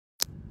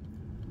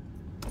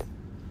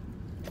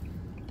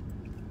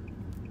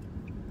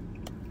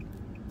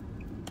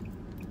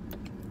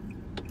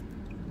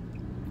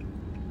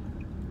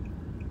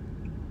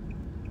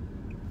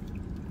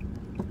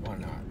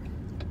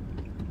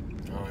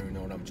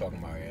I'm talking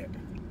about yet.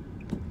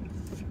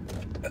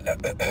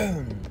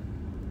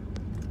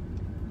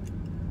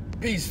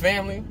 Peace,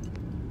 family.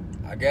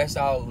 I guess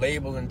I'll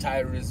label and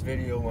title this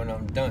video when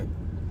I'm done.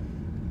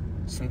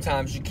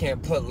 Sometimes you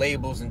can't put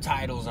labels and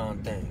titles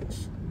on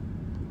things.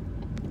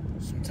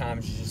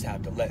 Sometimes you just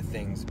have to let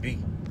things be.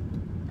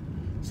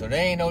 So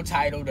there ain't no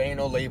title, there ain't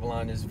no label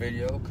on this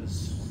video,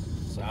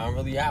 because I don't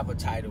really have a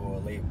title or a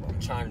label.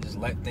 I'm trying to just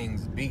let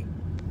things be.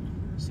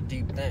 It's a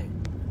deep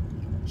thing.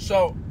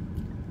 So,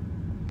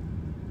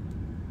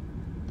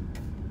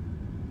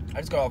 I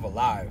just got off a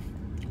live.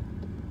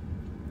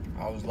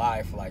 I was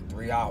live for like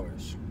 3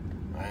 hours.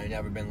 I ain't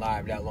never been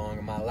live that long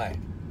in my life.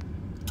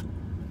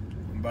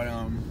 But,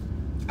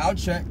 I'll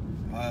check.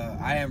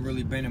 I haven't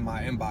really been in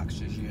my inbox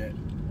just yet.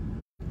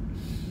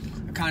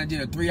 I kind of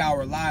did a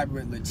 3-hour live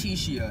with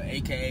Letitia,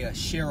 aka a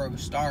Sheriff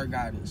Star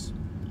Goddess.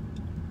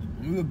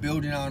 We were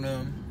building on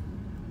a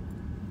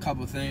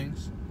couple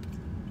things.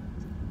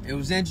 It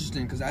was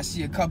interesting because I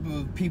see a couple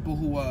of people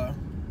who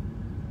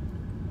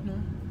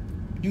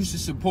used to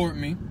support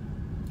me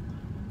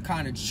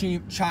kind of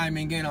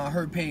chiming in on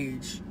her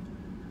page,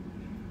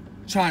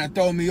 trying to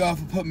throw me off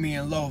and put me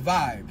in low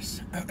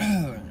vibes.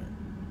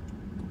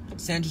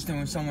 It's interesting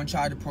when someone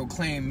tried to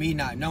proclaim me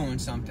not knowing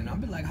something. I'll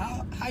be like,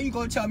 how you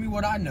gonna tell me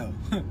what I know?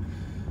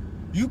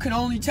 You can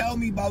only tell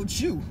me about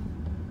you.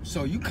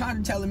 So you kind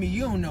of telling me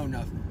you don't know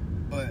nothing.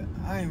 But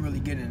I ain't really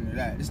getting into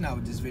that. It's not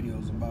what this video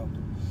is about.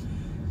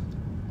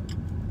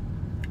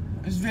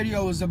 This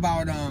video is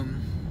about a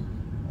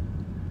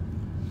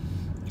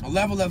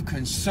level of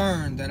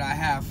concern that I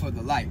have for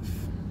the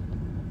life.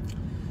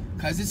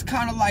 Because it's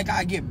kind of like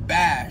I get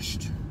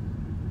bashed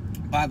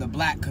by the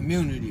black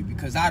community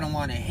because I don't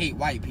want to hate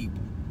white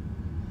people.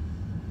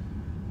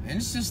 And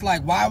it's just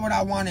like, why would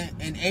I want to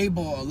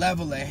enable a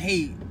level of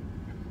hate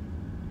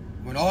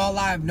when all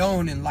I've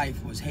known in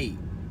life was hate?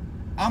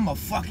 I'm a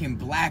fucking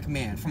black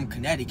man from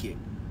Connecticut.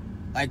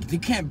 Like, there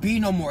can't be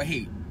no more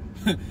hate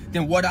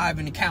than what I've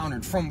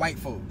encountered from white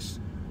folks.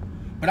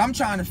 But I'm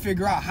trying to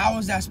figure out, how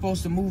is that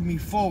supposed to move me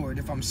forward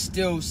if I'm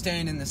still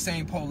staying in the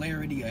same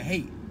polarity of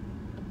hate?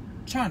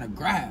 I'm trying to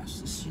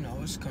grasp.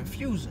 It's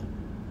confusing.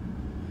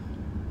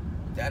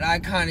 That I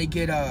kind of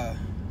get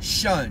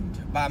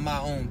shunned by my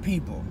own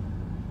people.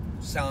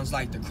 Sounds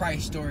like the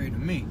Christ story to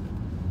me.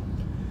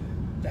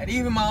 That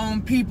even my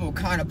own people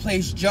kind of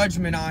place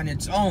judgment on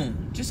its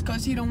own just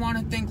because he don't want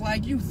to think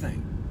like you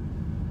think.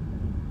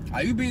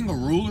 Are you being a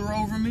ruler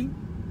over me?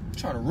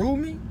 Trying to rule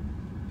me?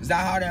 Is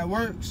that how that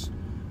works?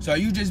 So are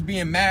you just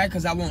being mad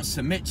because I won't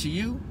submit to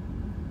you?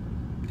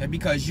 That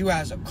because you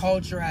as a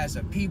culture, as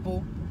a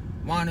people,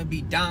 want to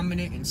be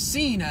dominant and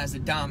seen as a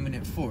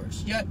dominant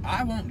force, yet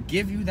I won't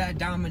give you that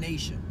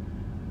domination.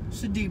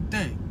 It's a deep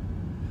thing.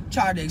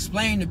 Try to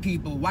explain to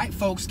people, white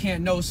folks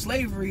can't know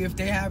slavery if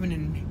they haven't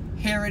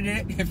inherited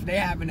it, if they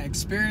haven't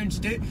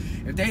experienced it,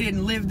 if they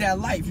didn't live that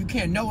life. You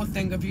can't know a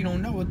thing if you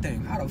don't know a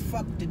thing. How the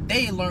fuck did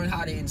they learn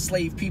how to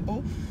enslave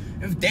people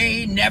if they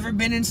ain't never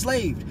been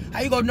enslaved?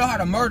 How you gonna know how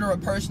to murder a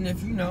person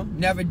if you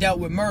never dealt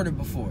with murder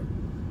before?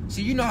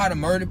 See, you know how to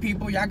murder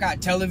people. Y'all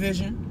got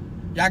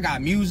television, y'all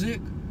got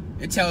music.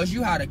 It tells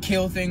you how to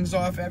kill things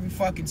off every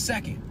fucking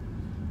second.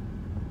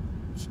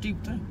 It's a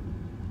deep thing.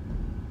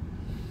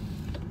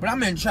 But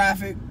I'm in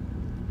traffic,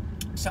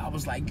 so I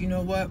was like, you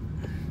know what?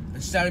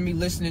 Instead of me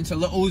listening to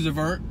Lil Uzi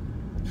Vert,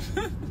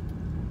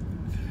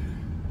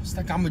 it's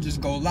like I'm gonna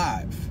just go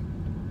live.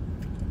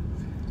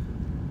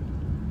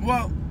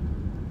 Well,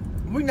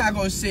 we're not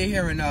gonna sit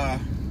here and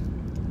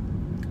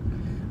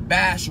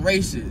bash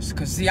races,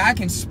 because see, I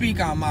can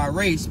speak on my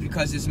race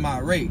because it's my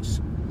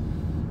race.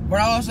 But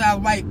I also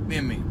have white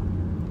in me.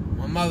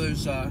 My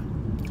mother's, I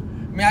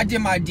did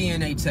my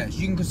DNA test.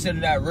 You can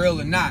consider that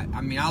real or not.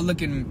 I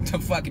look in the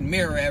fucking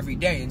mirror every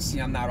day and see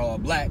I'm not all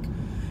black.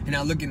 And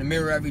I look in the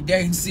mirror every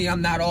day and see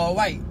I'm not all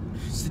white.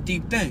 It's a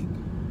deep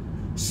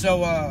thing.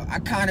 So,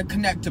 I kind of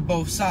connect to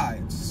both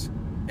sides.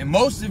 And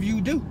most of you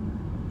do.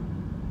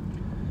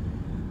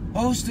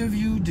 Most of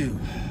you do.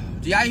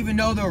 Do y'all even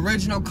know the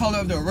original color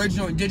of the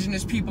original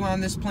indigenous people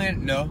on this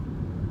planet? No.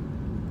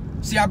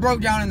 See, I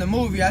broke down in the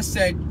movie, I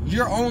said,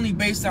 you're only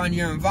based on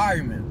your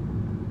environment.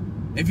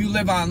 If you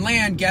live on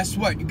land, guess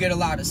what? You get a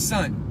lot of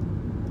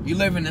sun. You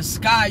live in the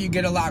sky, you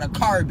get a lot of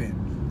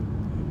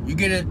carbon.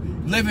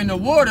 Live in the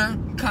water,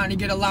 you kind of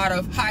get a lot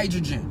of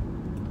hydrogen.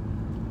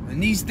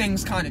 And these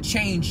things kind of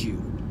change you.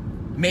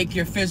 Make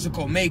your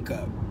physical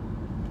makeup.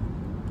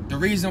 The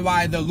reason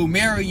why the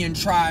Lemurian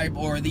tribe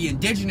or the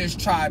indigenous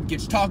tribe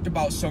gets talked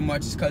about so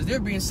much is because they're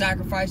being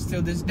sacrificed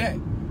till this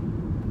day.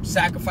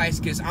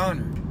 Sacrifice gets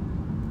honored.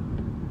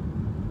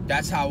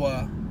 That's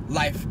how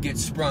life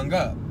gets sprung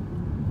up.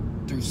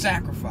 Through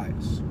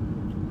sacrifice.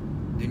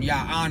 Then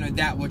y'all honor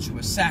that which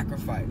was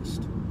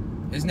sacrificed.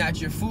 Isn't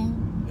that your food?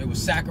 It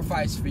was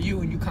sacrificed for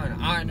you and you kind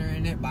of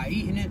honoring it by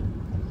eating it.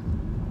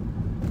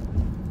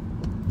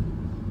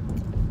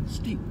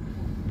 Steep.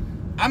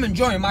 I'm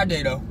enjoying my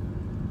day though.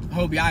 I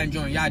hope y'all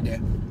enjoying y'all day.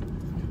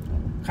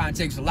 Kind of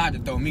takes a lot to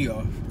throw me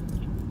off.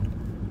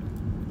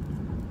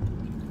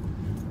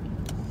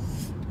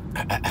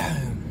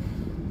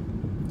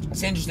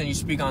 It's interesting you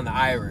speak on the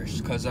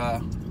Irish, because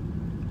I've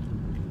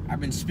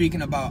been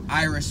speaking about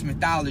Irish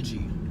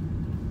mythology,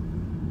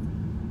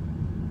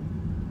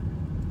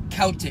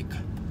 Celtic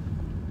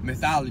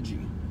mythology.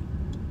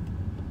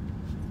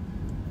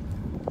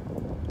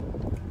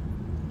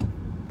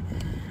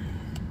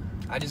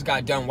 I just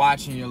got done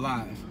watching you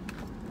live.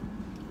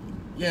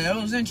 Yeah, that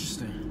was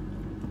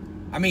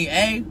interesting. I mean,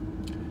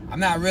 I'm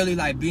not really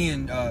like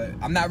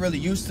I'm not really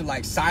used to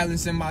like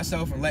silencing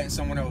myself and letting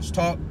someone else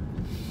talk.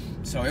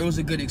 So it was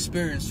a good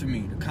experience for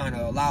me to kind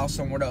of allow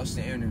someone else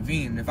to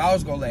intervene. And if I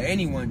was going to let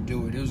anyone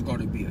do it, it was going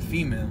to be a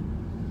female.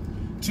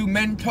 Two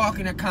men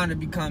talking, it kind of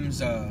becomes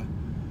a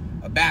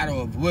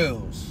battle of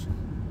wills,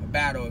 a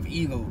battle of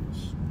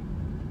egos.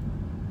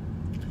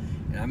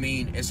 And I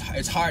mean,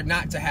 it's hard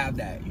not to have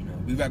that, you know.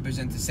 We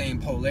represent the same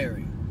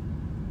polarity.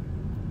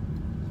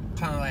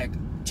 Kind of like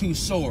two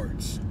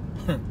swords.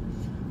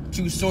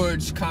 Two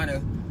swords kind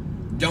of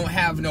don't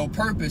have no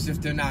purpose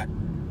if they're not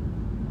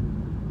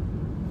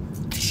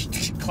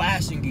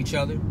clashing each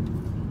other.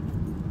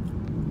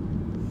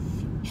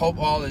 Hope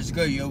all is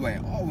good your way,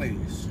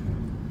 always.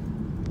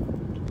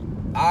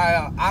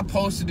 I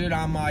posted it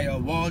on my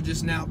wall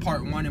just now,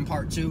 part 1 and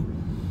part 2.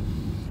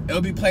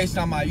 It'll be placed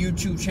on my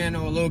YouTube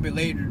channel a little bit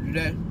later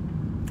today.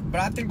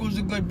 But I think it was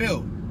a good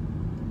build.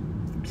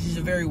 She's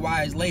a very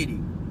wise lady,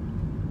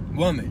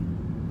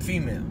 woman,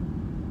 female.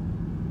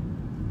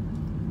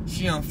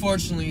 She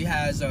unfortunately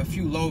has a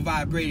few low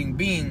vibrating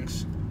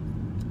beings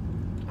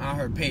on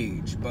her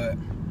page, but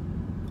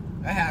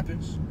that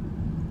happens.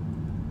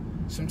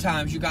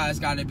 Sometimes you guys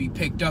gotta be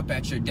picked up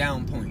at your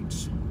down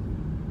points.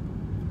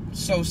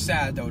 It's so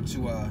sad though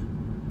to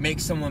make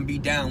someone be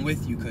down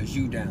with you because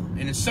you down.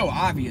 And it's so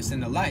obvious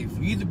in the life.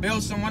 You either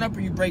build someone up or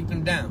you break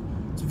them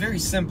down. It's very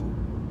simple.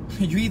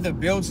 You either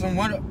build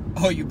someone up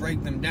or you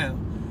break them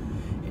down.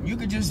 And you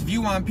could just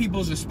view on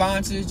people's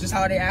responses just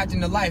how they act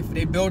in the life. Are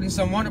they building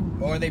someone up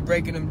or are they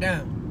breaking them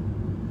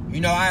down? You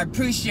know, I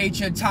appreciate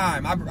your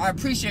time. I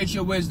appreciate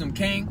your wisdom,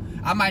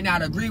 King. I might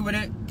not agree with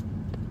it.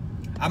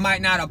 I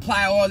might not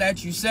apply all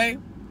that you say,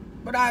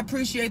 but I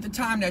appreciate the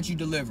time that you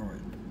deliver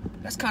it.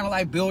 That's kind of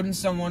like building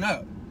someone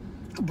up.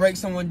 You can break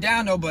someone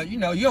down though, but you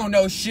know, you don't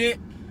know shit.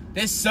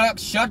 This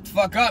sucks. Shut the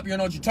fuck up. You don't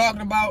know what you're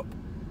talking about.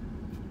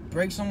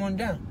 Break someone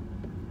down.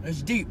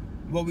 It's deep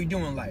what we do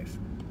in life.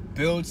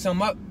 Build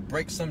some up,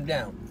 break some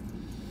down.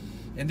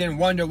 And then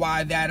wonder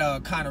why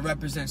that kind of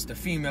represents the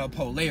female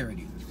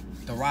polarity.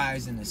 The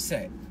rise and the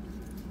set.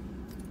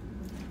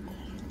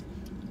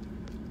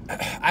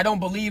 I don't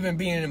believe in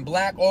being in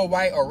black or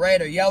white or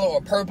red or yellow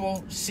or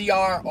purple.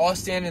 CR, all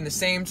stand in the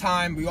same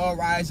time. We all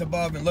rise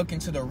above and look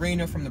into the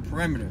arena from the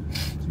perimeter.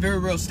 It's a very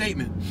real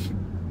statement.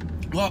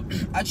 Well,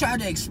 I tried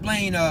to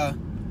explain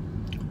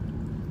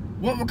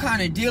what we're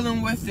kind of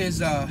dealing with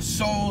is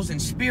souls and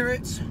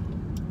spirits.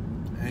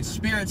 And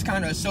spirits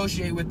kind of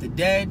associate with the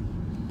dead,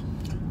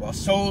 while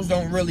souls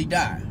don't really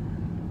die.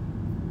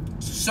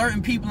 So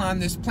certain people on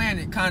this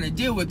planet kind of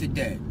deal with the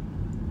dead.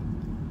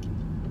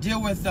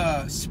 Deal with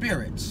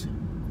spirits.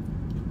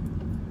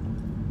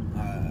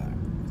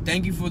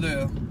 Thank you for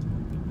the...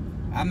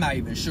 I'm not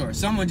even sure.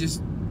 Someone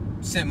just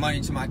sent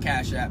money to my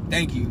Cash App.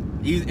 Thank you.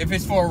 If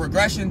it's for a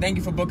regression, thank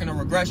you for booking a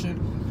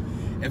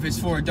regression. If it's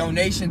for a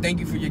donation, thank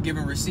you for your give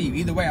and receive.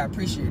 Either way, I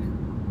appreciate it.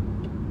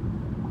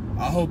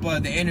 I hope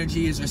the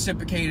energy is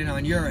reciprocated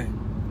on your end.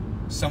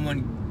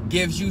 Someone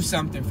gives you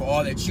something for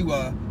all that you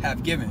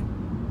have given.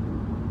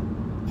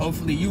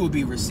 Hopefully you will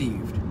be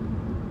received.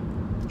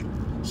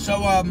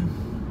 So,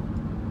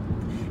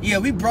 yeah,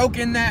 we broke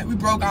on that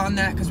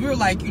because we were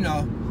like, you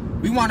know,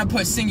 we want to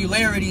put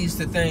singularities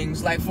to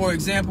things. Like, for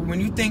example, when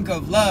you think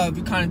of love,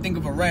 you kind of think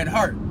of a red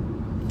heart.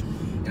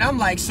 And I'm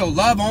like, so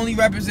love only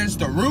represents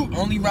the root,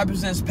 only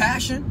represents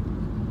passion?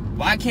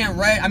 Why can't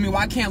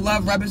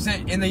love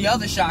represent in the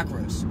other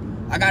chakras?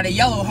 I got a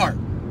yellow heart.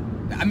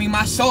 I mean,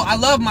 my soul, I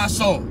love my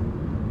soul.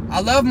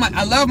 I love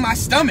my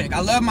stomach.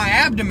 I love my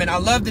abdomen. I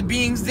love the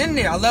beings in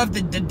there. I love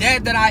the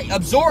dead that I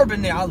absorb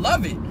in there. I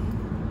love it.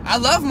 I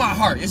love my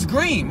heart. It's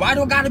green. Why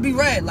do it gotta be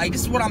red? Like,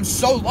 this is what I'm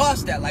so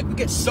lost at. Like, we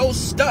get so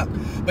stuck,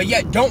 but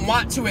yet don't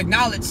want to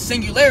acknowledge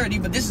singularity,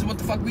 but this is what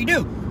the fuck we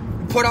do.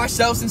 We put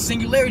ourselves in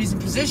singularities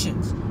and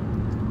positions.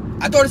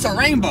 I thought it's a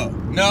rainbow.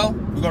 No,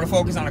 we're gonna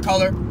focus on a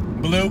color.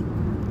 Blue,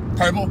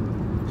 purple,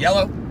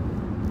 yellow.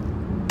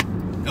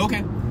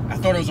 Okay, I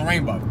thought it was a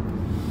rainbow.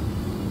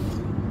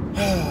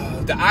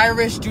 The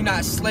Irish do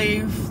not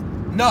slave.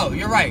 No,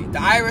 you're right.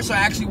 The Irish are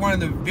actually one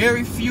of the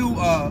very few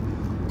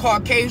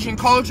Caucasian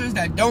cultures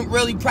that don't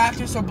really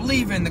practice or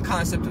believe in the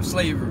concept of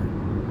slavery.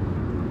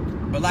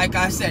 But like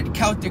I said,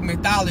 Celtic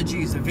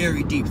mythology is a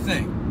very deep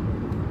thing.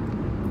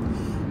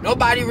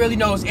 Nobody really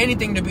knows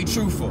anything to be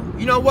truthful.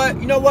 You know what?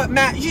 You know what,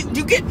 Matt?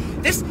 You get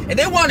this, and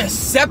they want to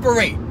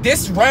separate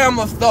this realm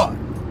of thought.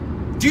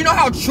 Do you know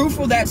how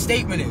truthful that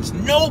statement is?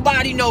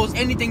 Nobody knows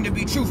anything to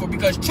be truthful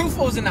because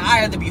truthful is in the eye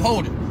of the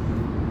beholder.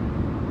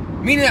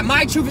 Meaning that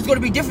my truth is going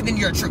to be different than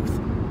your truth.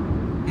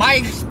 My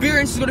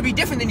experience is going to be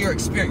different than your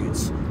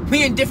experience.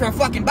 We in different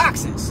fucking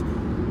boxes,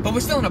 but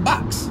we're still in a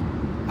box.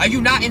 Are you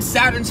not in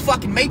Saturn's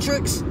fucking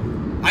matrix?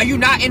 Are you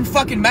not in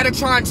fucking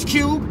Metatron's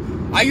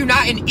cube? Are you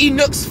not in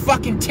Enoch's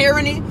fucking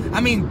tyranny?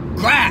 I mean,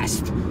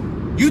 grasped.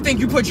 You think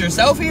you put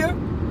yourself here?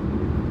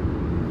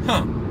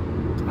 Huh.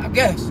 I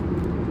guess.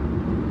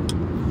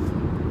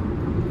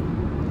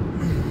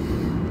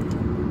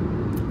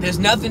 There's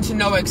nothing to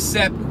know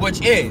except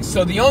which is.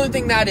 So the only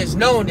thing that is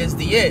known is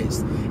the is.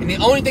 And the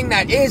only thing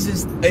that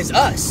is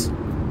us.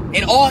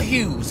 In all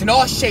hues, in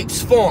all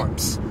shapes,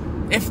 forms.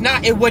 If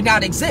not, it would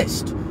not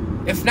exist.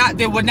 If not,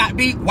 there would not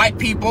be white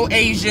people,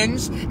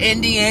 Asians,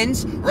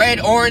 Indians, red,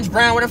 orange,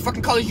 brown, whatever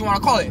fucking colors you want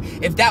to call it.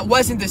 If that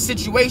wasn't the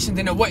situation,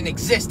 then it wouldn't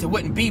exist. It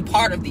wouldn't be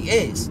part of the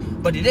is.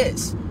 But it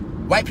is.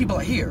 White people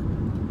are here,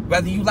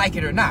 whether you like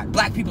it or not.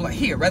 Black people are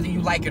here, whether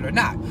you like it or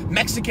not.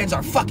 Mexicans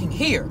are fucking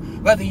here,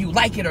 whether you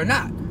like it or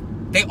not.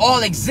 They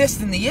all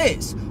exist in the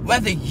is,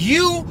 whether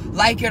you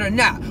like it or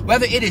not.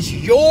 Whether it is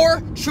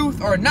your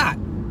truth or not,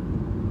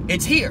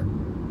 it's here.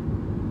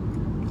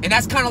 And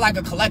that's kind of like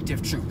a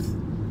collective truth.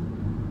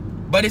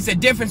 But it's a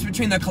difference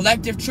between the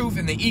collective truth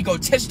and the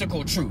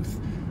egotistical truth.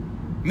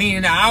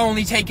 Meaning that I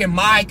only take in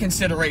my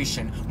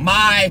consideration,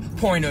 my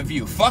point of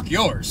view. Fuck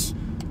yours.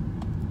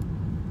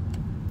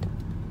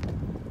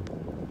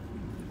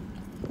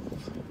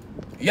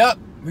 Yup,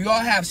 we all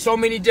have so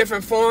many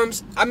different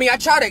forms. I mean, I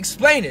try to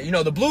explain it. You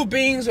know, the blue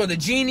beings or the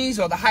genies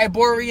or the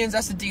Hyborians,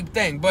 that's a deep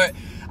thing. But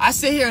I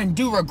sit here and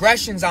do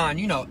regressions on,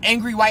 you know,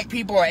 angry white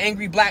people or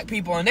angry black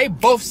people, and they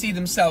both see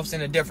themselves in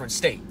a different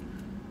state.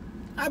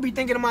 I'd be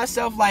thinking to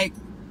myself, like,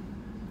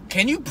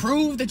 can you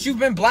prove that you've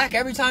been black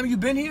every time you've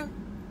been here?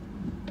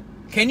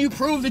 Can you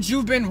prove that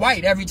you've been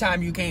white every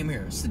time you came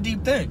here? It's a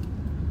deep thing.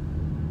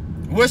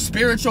 We're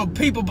spiritual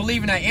people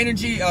believing that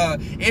energy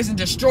isn't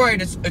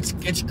destroyed,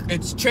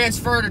 it's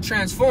transferred or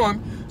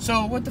transformed.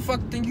 So what the fuck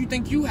do you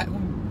think you have?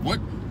 What?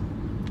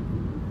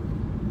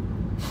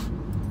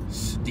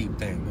 It's a deep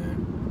thing,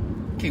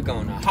 man. Keep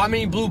going now. How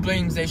many blue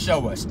beings they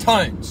show us?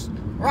 Tons.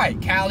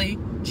 Right, Callie,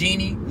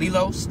 Genie,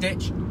 Lilo,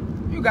 Stitch.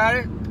 You got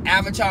it.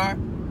 Avatar.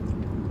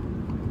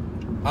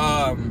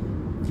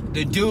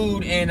 The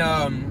dude in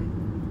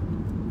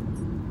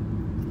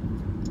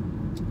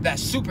that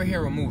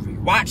superhero movie,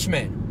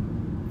 Watchmen.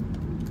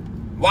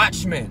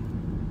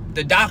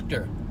 The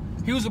Doctor.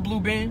 He was a blue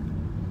being.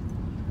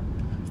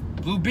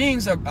 Blue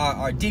beings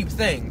are deep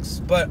things,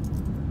 but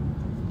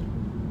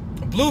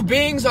blue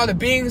beings are the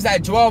beings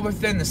that dwell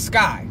within the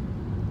sky.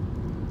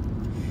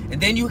 And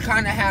then you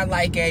kind of had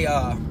like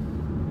a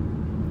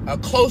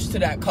close to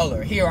that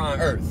color here on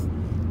Earth.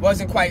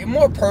 Wasn't quite,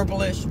 more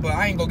purplish, but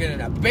I ain't gonna get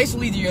into that. But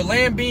basically, your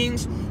land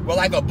beings were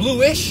like a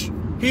bluish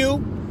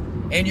hue,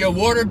 and your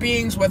water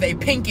beings were a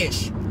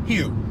pinkish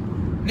hue.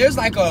 And there's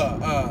like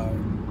a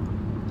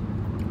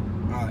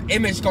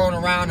image going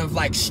around of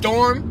like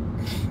Storm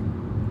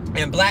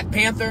and Black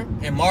Panther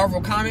in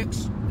Marvel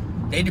Comics.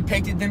 They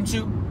depicted them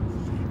too.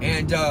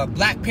 And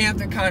Black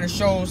Panther kind of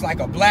shows like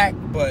a black,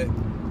 but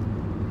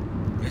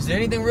is there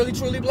anything really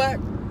truly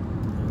black?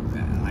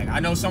 Like, I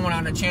know someone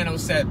on the channel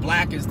said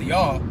black is the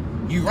all.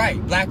 You're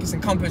right, black is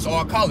encompass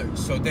all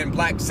colors. So then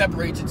black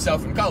separates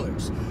itself in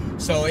colors.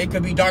 So it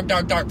could be dark,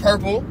 dark, dark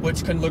purple,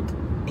 which can look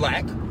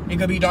black. It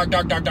could be dark,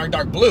 dark, dark, dark,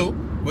 dark blue,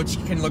 which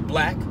can look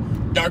black.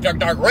 Dark, dark,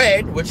 dark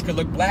red, which could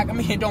look black. I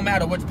mean, it don't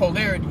matter which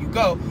polarity you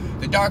go.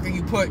 The darker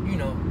you put, you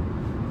know,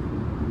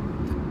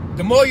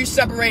 the more you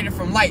separate it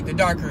from light, the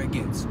darker it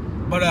gets.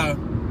 But,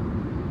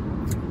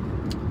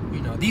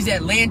 you know, these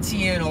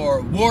Atlantean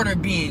or water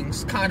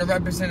beings kind of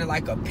represented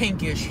like a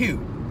pinkish hue.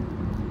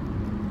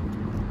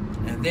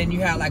 And then you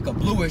have like a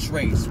bluish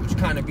race, which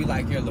kind of be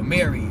like your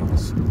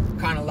Lemurians.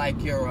 Kind of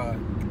like your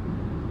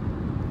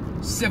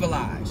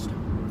civilized.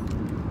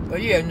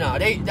 But yeah, no, I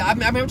mean,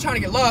 I'm trying to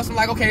get lost. I'm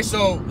like, okay,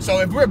 so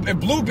if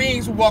blue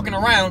beings were walking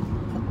around,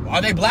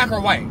 are they black or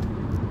white?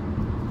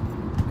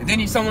 And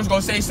then someone's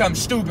gonna say something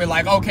stupid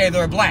like, okay,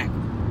 they're black.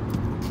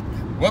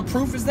 What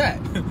proof is that?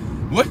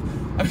 What?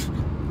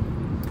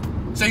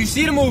 So you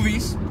see the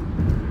movies.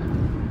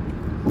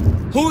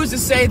 Who is to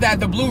say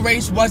that the blue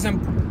race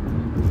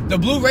isn't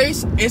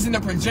the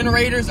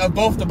progenitors of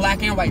both the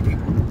black and white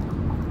people?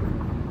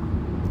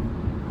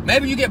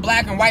 Maybe you get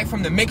black and white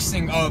from the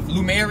mixing of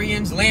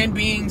Lemurians, land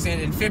beings,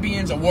 and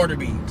amphibians or water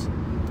beings.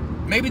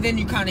 Maybe then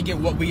you kind of get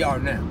what we are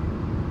now.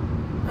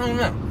 I don't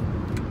know.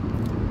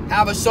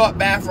 Have a salt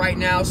bath right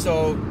now,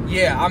 so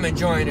yeah, I'm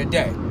enjoying the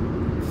day.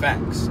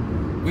 Facts.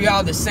 We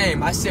are the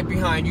same. I sit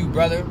behind you,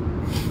 brother.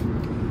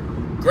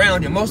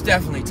 Grounded, most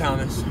definitely,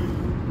 Thomas.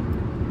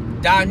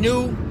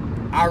 Danu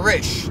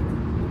Arish.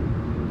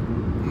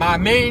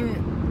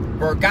 Mamin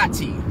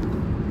Bergati.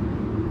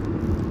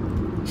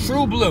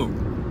 True Blue.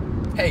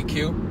 Hey,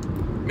 Q.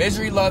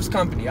 Misery loves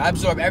company. I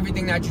absorb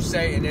everything that you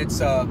say, and it's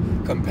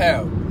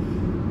compelled.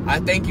 I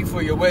thank you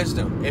for your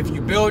wisdom. If you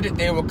build it,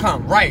 they will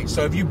come. Right.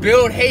 So if you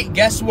build hate,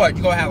 guess what?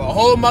 You're going to have a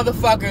whole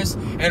motherfuckers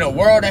in a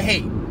world of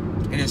hate.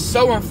 And it's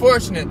so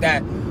unfortunate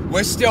that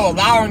we're still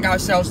allowing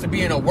ourselves to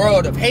be in a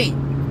world of hate.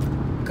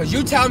 Because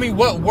you tell me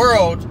what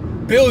world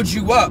builds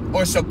you up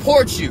or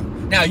supports you.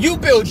 Now, you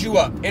build you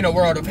up in a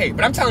world of hate.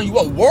 But I'm telling you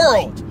what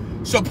world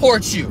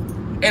supports you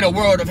in a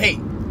world of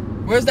hate.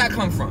 Where's that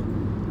come from?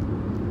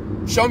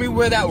 Show me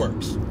where that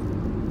works.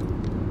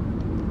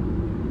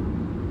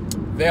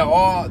 They're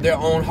all their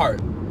own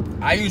heart.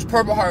 I use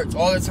purple hearts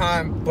all the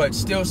time, but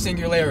still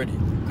singularity,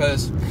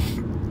 because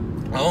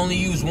I only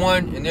use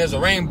one, and there's a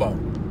rainbow.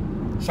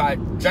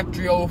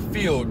 Trajectorial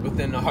field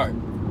within the heart.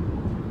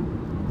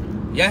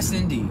 Yes,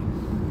 indeed.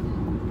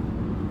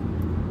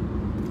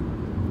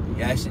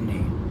 Yes,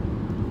 indeed.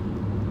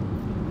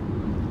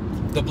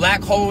 The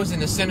black hole is in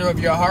the center of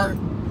your heart,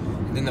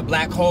 and then the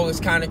black hole is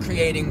kind of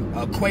creating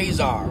a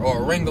quasar or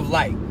a ring of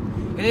light.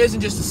 And it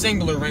isn't just a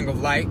singular ring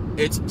of light,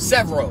 it's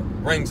several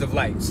rings of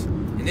lights.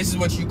 And this is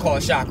what you call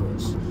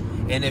chakras.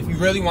 And if you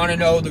really want to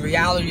know the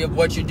reality of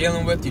what you're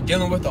dealing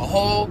with a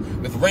hole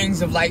with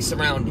rings of light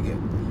surrounding it.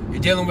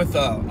 You're dealing with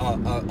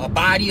a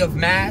body of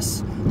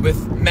mass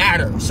with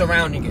matter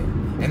surrounding it.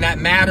 And that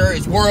matter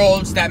is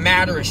worlds, that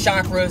matter is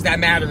chakras, that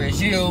matter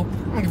is you.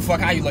 I don't give a fuck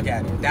how you look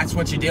at it. That's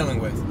what you're dealing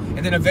with.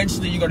 And then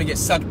eventually you're going to get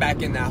sucked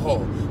back in that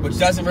hole, which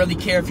doesn't really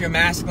care if you're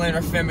masculine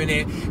or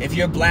feminine, if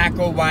you're black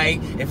or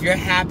white, if you're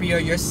happy or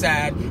you're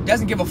sad. It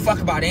doesn't give a fuck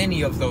about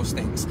any of those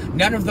things.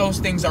 None of those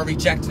things are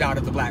rejected out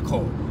of the black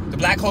hole. The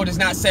black hole does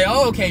not say,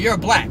 oh, okay, you're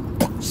black,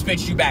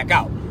 spit you back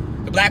out.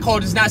 The black hole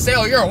does not say,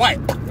 oh, you're white,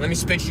 let me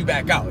spit you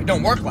back out. It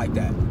don't work like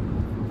that.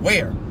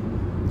 Where?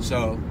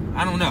 So,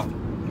 I don't know.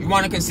 You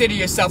want to consider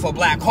yourself a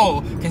black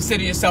hole,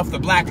 consider yourself the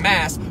black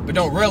mass, but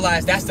don't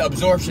realize that's the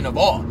absorption of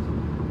all.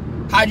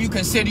 How do you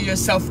consider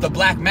yourself the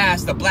black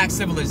mass, the black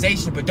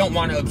civilization, but don't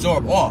want to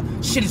absorb all?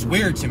 Shit is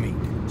weird to me.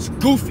 It's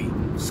goofy.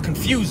 It's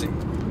confusing.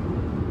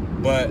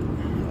 But,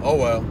 oh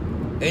well.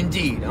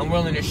 Indeed, I'm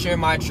willing to share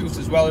my truths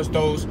as well as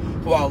those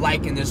who are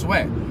like in this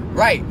way.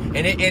 Right.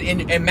 And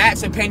in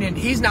Matt's opinion,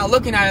 he's not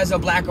looking at it as a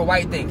black or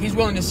white thing. He's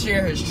willing to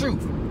share his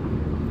truth.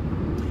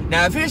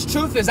 Now, if his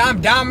truth is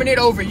I'm dominant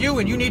over you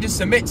and you need to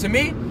submit to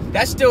me,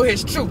 that's still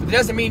his truth. It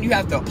doesn't mean you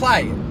have to apply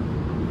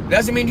it. It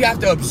doesn't mean you have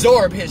to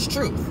absorb his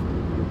truth.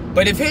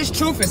 But if his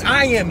truth is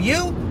I am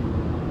you,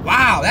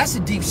 wow, that's a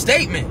deep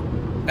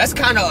statement. That's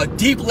kind of a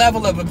deep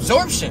level of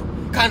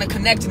absorption, kind of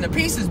connecting the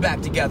pieces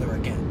back together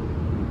again.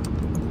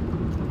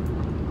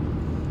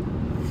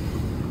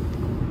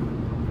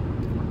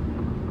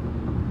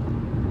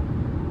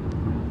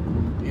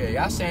 Yeah,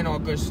 y'all saying all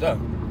good stuff.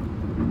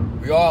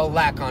 We all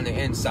lack on the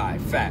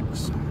inside.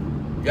 Facts.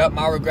 Yup,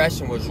 my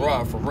regression was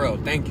raw, for real.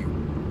 Thank you.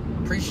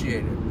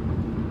 Appreciate it.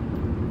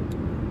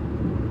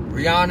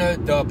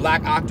 Rihanna, the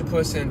Black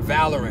Octopus in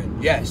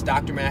Valorant. Yes,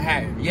 Dr.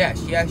 Manhattan.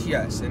 Yes, yes,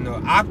 yes. And the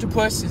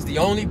octopus is the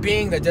only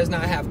being that does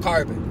not have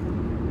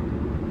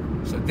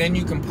carbon. So then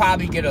you can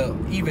probably get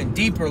an even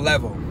deeper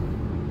level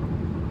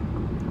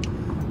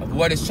of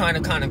what it's trying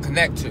to kind of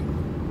connect to.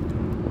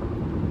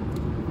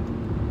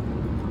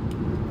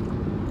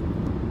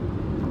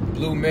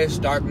 Blue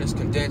mist, darkness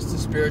condensed to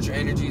spiritual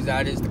energies.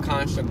 That is the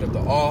construct of the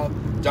all.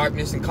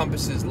 Darkness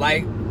encompasses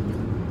light.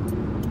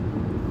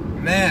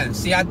 Man,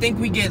 see, I think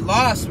we get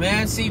lost,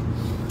 man. See,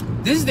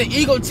 this is the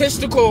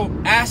egotistical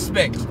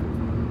aspect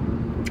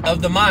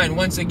of the mind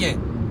once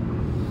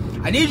again.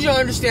 I need you to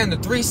understand the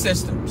three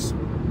systems.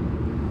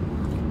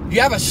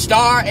 You have a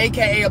star,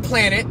 aka a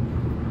planet.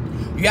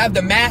 You have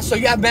the mass, so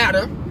you have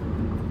matter.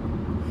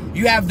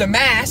 You have the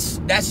mass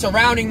that's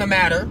surrounding the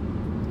matter.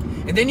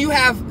 And then you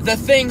have the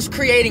things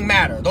creating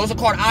matter. Those are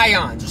called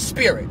ions, or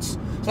spirits.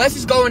 So let's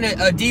just go in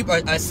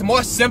a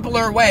more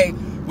simpler way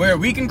where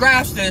we can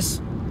grasp this.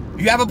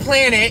 You have a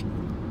planet.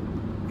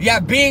 You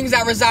have beings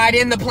that reside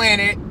in the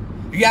planet.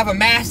 You have a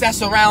mass that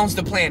surrounds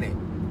the planet.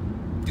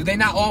 Do they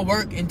not all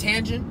work in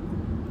tangent?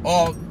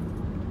 All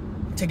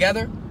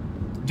together?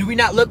 Do we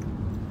not look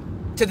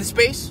to the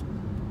space?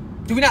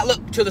 Do we not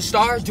look to the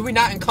stars? Do we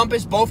not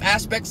encompass both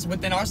aspects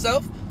within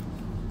ourselves?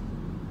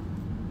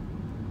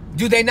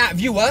 Do they not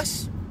view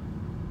us?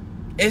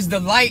 Is the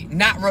light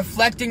not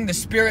reflecting the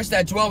spirits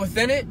that dwell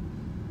within it?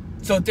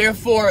 So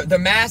therefore, the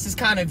mass is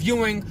kind of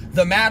viewing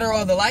the matter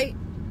or the light?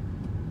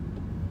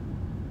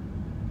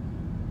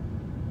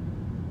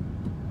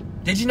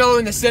 Did you know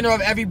in the center of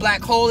every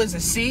black hole is a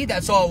sea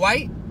that's all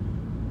white?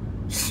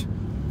 It's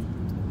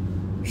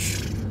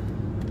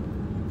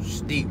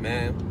deep,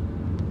 man.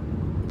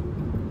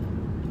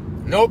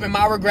 Nope, in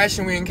my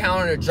regression, we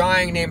encountered a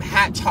drawing named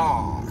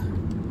Hatar.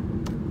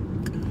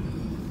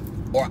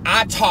 Or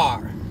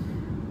Atar,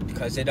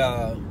 because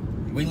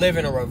we live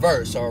in a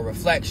reverse or a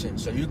reflection.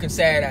 So you can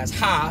say it as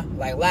ha,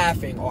 like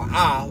laughing, or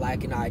ah,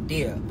 like an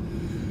idea.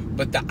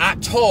 But the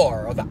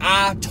Ator, or the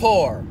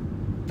Ator,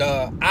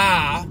 the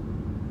ah,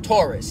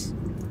 Taurus.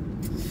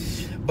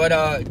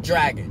 But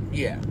dragon,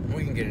 yeah,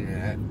 we can get into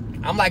that.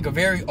 I'm like a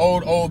very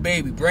old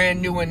baby,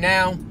 brand new and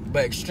now,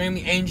 but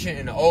extremely ancient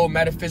in the old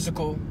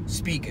metaphysical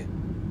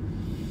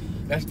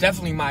speaking. That's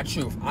definitely my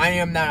truth. I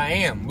am that I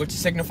am, which is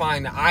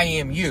signifying that I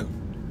am you.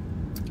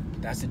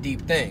 That's a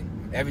deep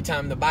thing. Every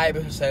time the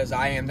Bible says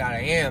I am that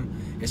I am,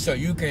 it's so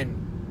you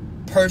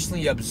can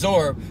personally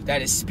absorb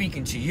that it's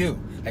speaking to you.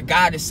 That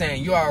God is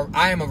saying,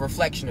 I am a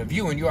reflection of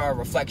you and you are a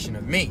reflection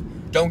of me.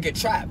 Don't get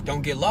trapped.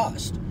 Don't get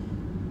lost.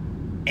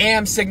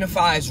 Am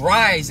signifies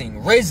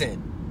rising,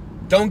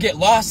 risen. Don't get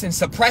lost in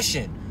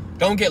suppression.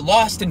 Don't get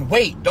lost in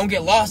weight. Don't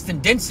get lost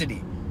in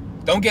density.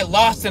 Don't get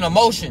lost in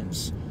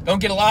emotions. Don't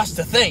get lost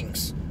to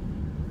things.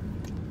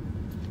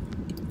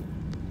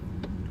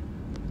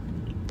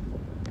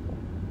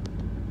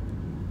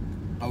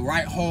 A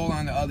right hole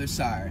on the other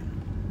side.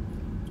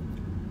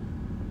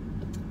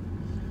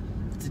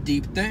 It's a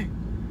deep thing.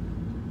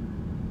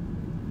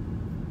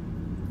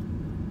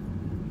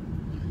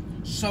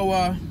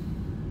 So,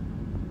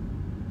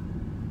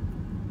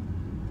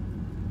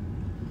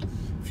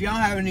 if y'all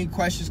have any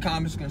questions,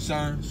 comments,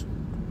 concerns,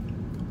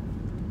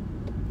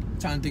 I'm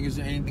trying to think, is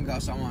there anything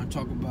else I want to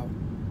talk about?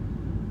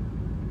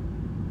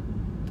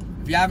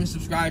 If you haven't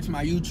subscribed to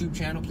my YouTube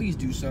channel, please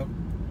do so.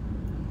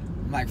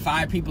 I'm like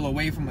 5 people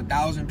away from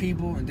 1,000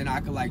 people, and then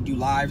I could like do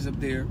lives up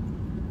there.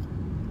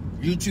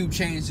 YouTube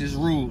changed its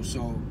rules,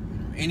 so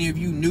any of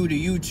you new to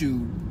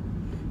YouTube,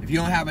 if you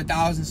don't have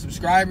 1,000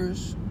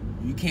 subscribers,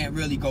 you can't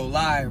really go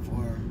live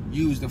or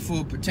use the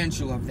full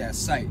potential of that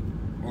site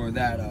or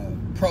that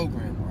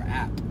program or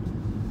app.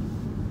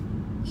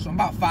 So I'm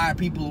about 5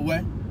 people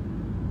away.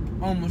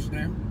 Almost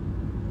there.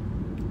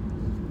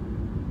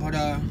 But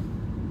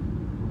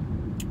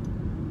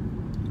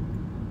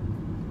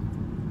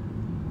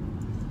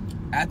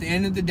at the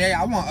end of the day,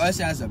 I want us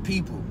as a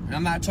people, and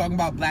I'm not talking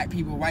about black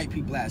people, white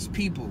people, as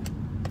people.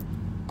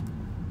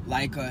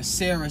 Like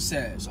Sarah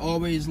says,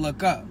 always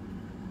look up.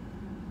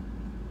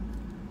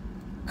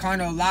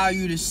 Kind of allow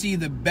you to see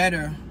the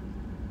better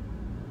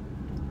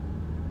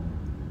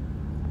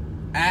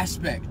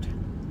aspect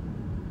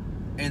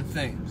in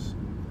things.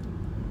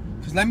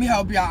 Because let me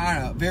help y'all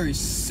on a very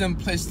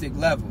simplistic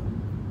level.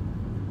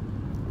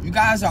 You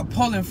guys are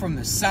pulling from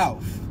the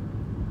South.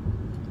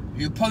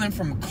 You're pulling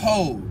from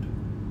cold,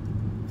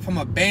 from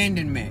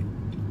abandonment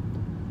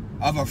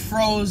of a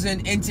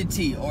frozen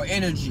entity or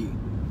energy.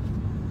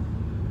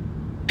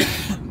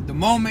 The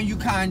moment you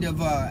kind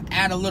of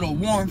add a little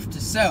warmth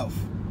to self,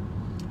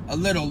 a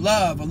little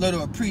love, a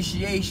little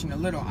appreciation, a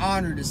little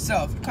honor to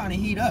self, you kind of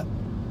heat up.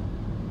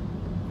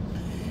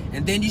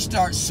 And then you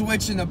start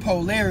switching the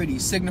polarity,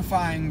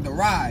 signifying the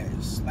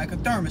rise, like a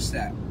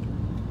thermostat.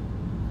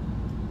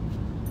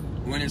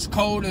 When it's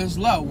cold, it's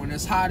low. When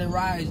it's hot, it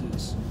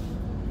rises.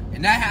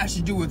 And that has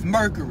to do with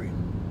Mercury.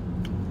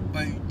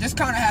 But this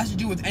kind of has to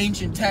do with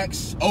ancient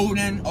texts.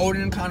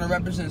 Odin kind of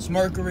represents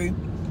Mercury.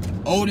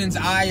 Odin's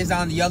eye is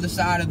on the other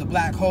side of the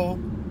black hole.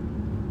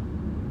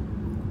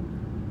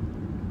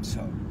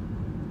 So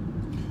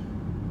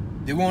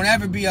there won't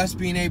ever be us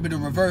being able to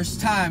reverse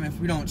time if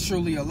we don't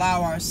truly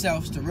allow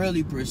ourselves to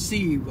really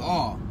perceive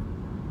all.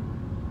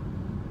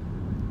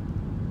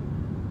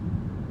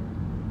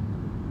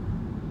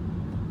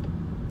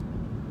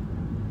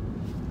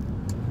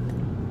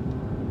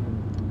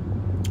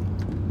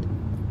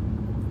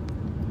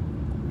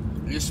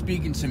 You're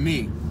speaking to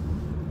me.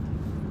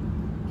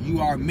 You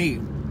are me,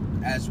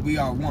 as we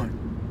are one.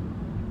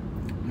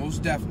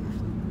 Most definitely.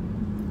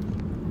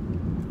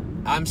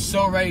 I'm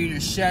so ready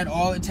to shed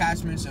all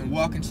attachments and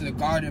walk into the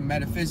garden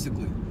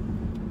metaphysically.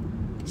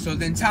 So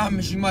then,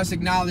 Thomas, you must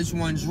acknowledge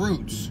one's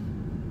roots.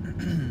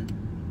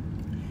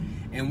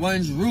 And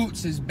one's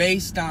roots is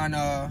based on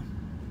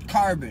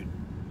carbon,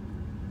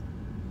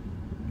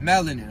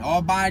 melanin.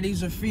 All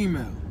bodies are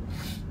female.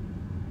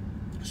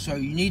 So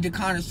you need to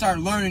kind of start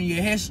learning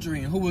your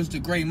history and who was the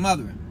great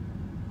mother,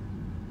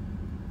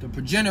 the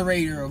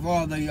progenitor of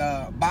all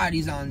the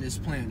bodies on this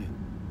planet.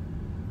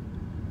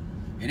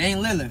 It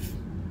ain't Lilith.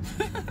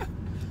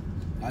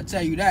 I'll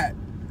tell you that.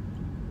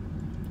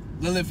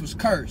 Lilith was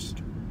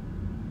cursed.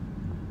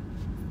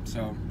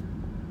 So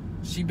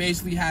she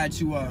basically had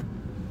to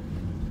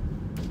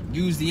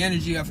use the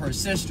energy of her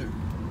sister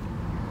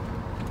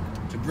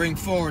to bring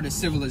forward a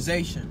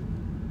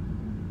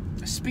civilization,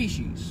 a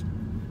species.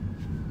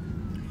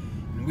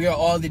 And we are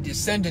all the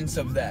descendants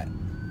of that.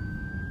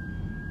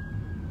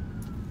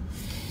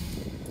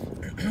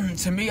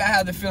 To me, I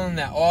have the feeling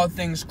that all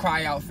things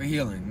cry out for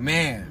healing.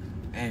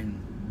 Man, and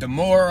the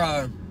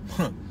more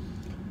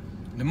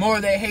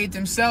they hate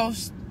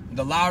themselves,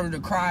 the louder the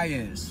cry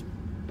is.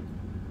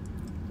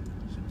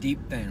 It's a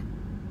deep thing.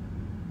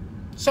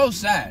 So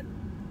sad.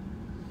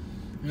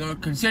 You know,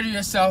 consider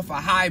yourself a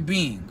high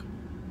being,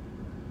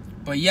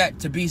 but yet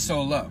to be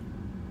so low.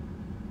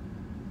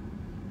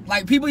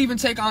 Like, people even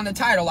take on the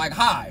title like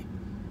high.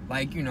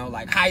 Like, you know,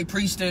 like high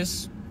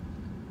priestess.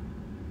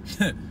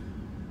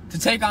 To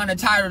take on a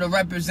title to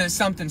represent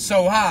something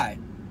so high,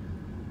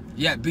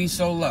 yet be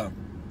so low.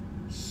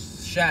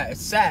 It's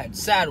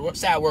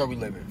sad world we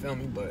live in, feel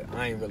me? But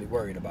I ain't really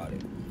worried about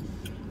it.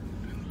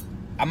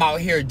 I'm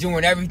out here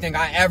doing everything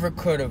I ever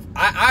could have.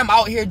 I'm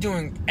out here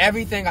doing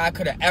everything I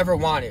could have ever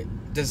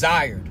wanted,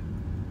 desired.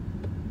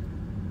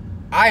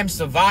 I am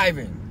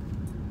surviving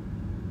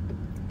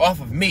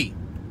off of me.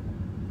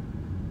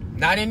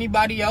 Not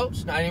anybody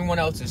else, not anyone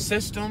else's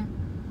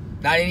system,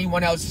 not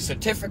anyone else's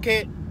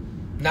certificate,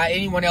 not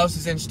anyone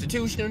else's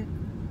institution.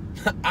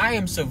 I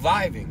am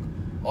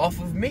surviving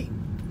off of me.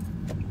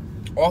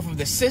 Off of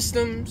the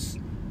systems,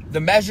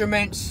 the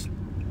measurements,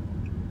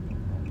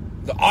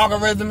 the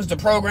algorithms, the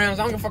programs.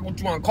 I don't give a fuck what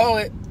you want to call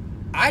it.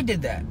 I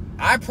did that.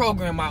 I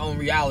programmed my own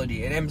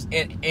reality,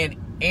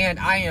 and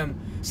I am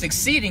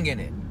succeeding in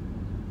it.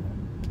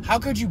 How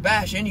could you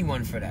bash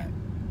anyone for that?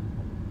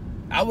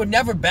 I would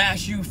never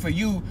bash you for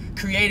you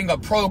creating a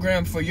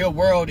program for your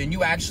world and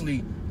you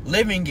actually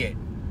living it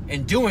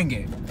and doing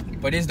it.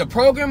 But is the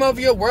program of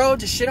your world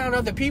to shit on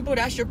other people?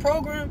 That's your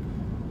program?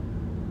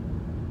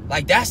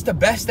 Like, that's the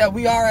best that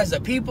we are as a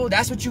people?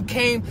 That's what you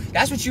came,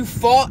 that's what you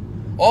fought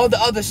all the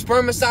other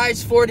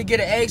spermicides for, to get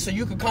an egg so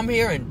you could come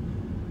here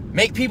and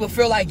make people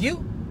feel like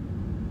you?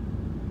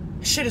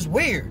 Shit is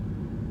weird.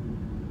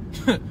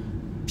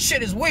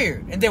 Shit is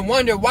weird. And then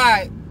wonder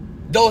why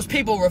those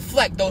people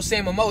reflect those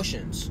same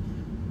emotions.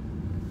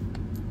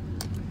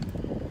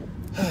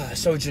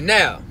 So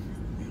Janelle,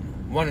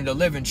 one of the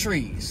living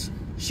trees,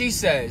 she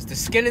says, the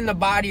skin in the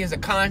body is a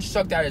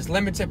construct that is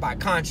limited by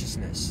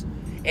consciousness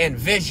and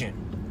vision.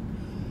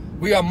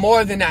 We are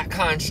more than that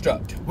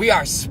construct. We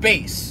are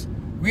space.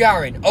 We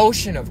are an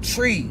ocean of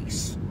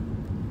trees.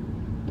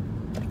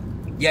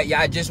 Yet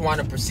y'all just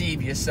want to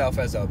perceive yourself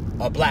as a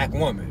black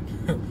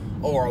woman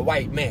or a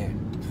white man.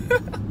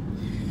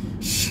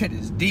 Shit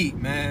is deep,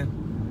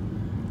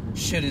 man.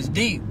 Shit is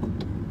deep.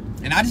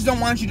 And I just don't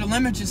want you to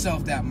limit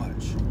yourself that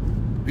much.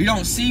 You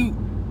don't see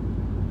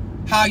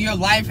how your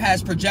life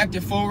has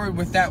projected forward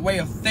with that way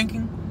of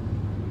thinking.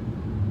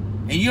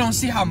 And you don't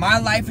see how my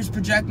life is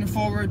projecting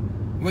forward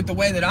with the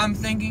way that I'm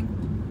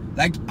thinking.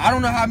 Like, I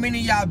don't know how many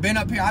of y'all been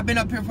up here. I've been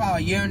up here for a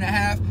year and a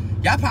half.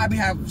 Y'all probably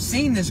have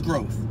seen this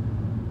growth.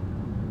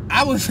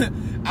 I was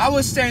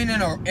staying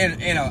in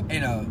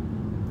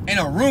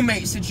a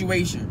roommate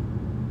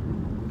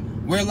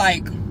situation where,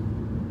 like,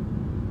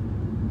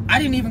 I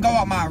didn't even go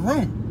out my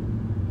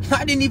room.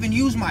 I didn't even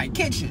use my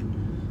kitchen.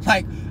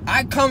 Like,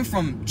 I come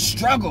from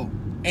struggle,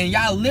 and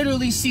y'all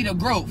literally see the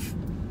growth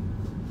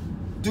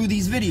through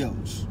these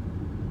videos.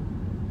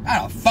 I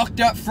got a fucked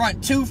up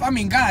front tooth. I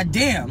mean,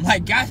 goddamn.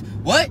 Like, guys,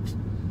 what?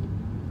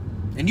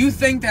 And you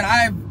think that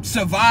I've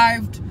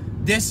survived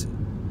this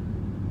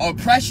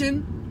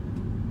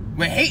oppression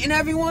with hating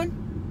everyone?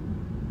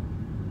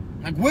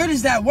 Like, where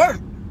does that work?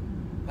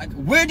 Like,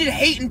 where did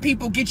hating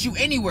people get you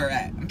anywhere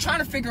at? I'm trying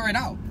to figure it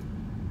out.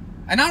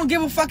 And I don't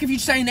give a fuck if you're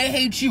saying they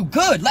hate you.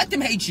 Good, let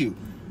them hate you.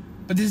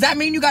 But does that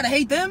mean you gotta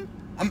hate them?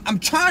 I'm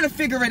trying to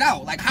figure it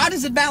out. Like, how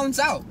does it balance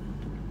out?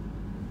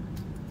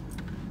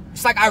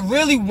 It's like I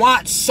really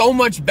want so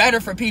much better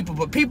for people,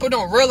 but people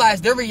don't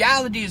realize their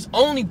reality is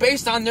only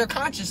based on their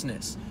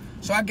consciousness.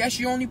 So I guess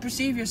you only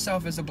perceive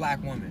yourself as a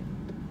black woman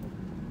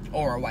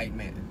or a white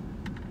man.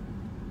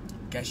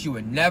 Guess you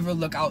would never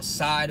look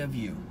outside of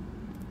you.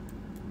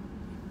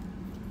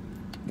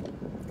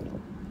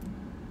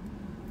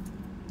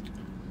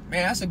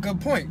 Man, that's a good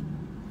point,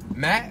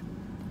 Matt.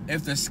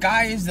 If the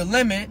sky is the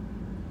limit,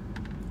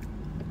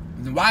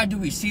 then why do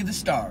we see the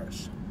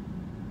stars?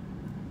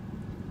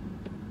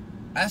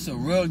 That's a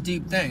real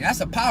deep thing.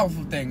 That's a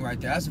powerful thing right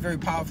there. That's a very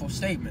powerful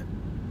statement.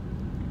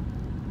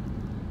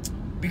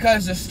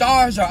 Because the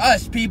stars are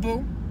us,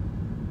 people.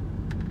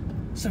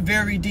 It's a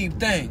very deep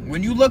thing.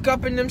 When you look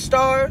up in them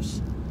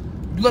stars,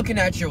 you're looking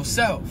at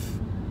yourself.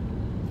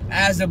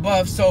 As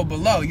above, so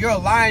below. You're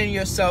aligning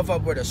yourself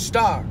up with a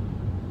star.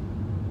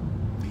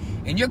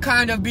 And you're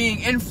kind of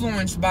being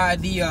influenced by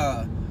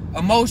the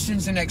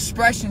emotions and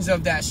expressions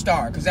of that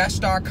star. Because that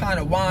star kind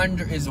of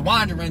is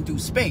wandering through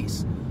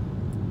space.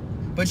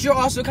 But you're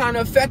also kind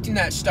of affecting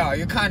that star.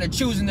 You're kind of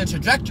choosing the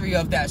trajectory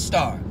of that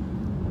star.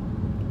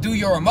 Through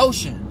your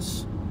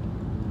emotions.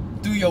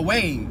 Through your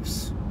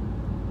waves.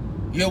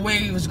 Your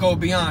waves go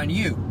beyond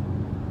you.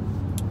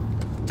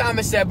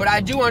 Thomas said, but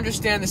I do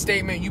understand the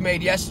statement you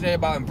made yesterday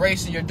about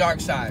embracing your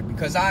dark side.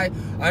 Because I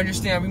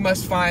understand we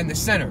must find the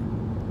center.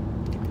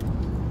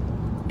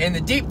 And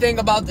the deep thing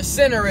about the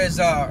center is,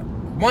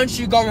 once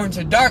you go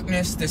into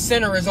darkness, the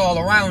center is all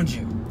around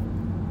you.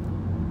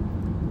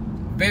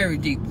 Very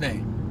deep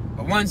thing.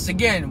 But once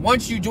again,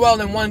 once you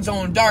dwell in one's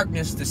own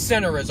darkness, the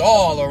center is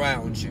all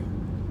around you.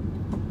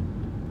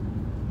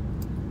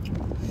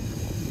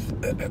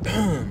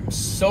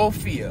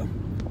 Sophia.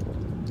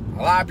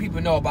 A lot of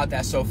people know about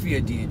that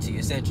Sophia deity.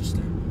 It's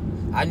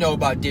interesting. I know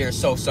about Dear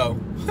So-So.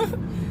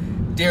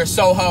 Dear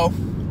Soho.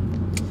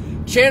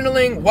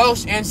 Channeling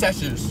Welsh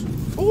ancestors.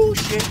 Oh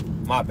shit.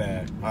 My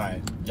bad.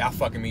 Alright. Y'all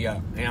fucking me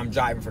up. And I'm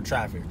driving for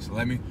traffic. So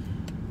let me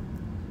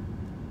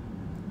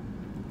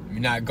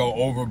not go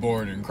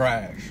overboard and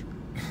crash.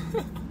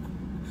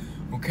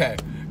 Okay.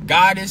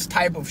 Goddess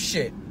type of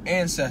shit.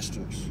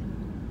 Ancestors.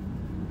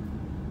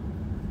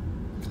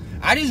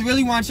 I just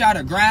really want y'all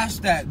to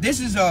grasp that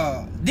these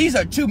are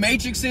two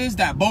matrices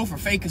that both are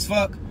fake as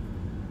fuck.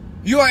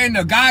 You are in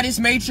the goddess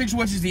matrix,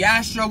 which is the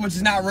astro, which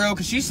is not real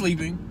because she's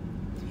sleeping.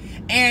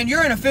 And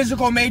you're in a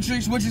physical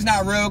matrix, which is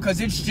not real because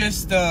it's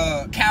just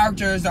the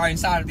characters are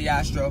inside of the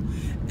astro.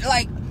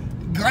 Like,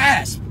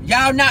 grasp.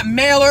 Y'all not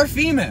male or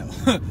female.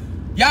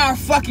 Y'all are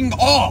fucking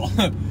all.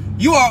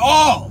 You are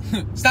all.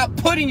 Stop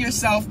putting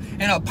yourself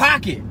in a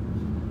pocket.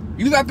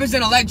 You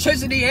represent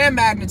electricity and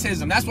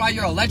magnetism. That's why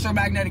you're an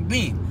electromagnetic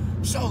being.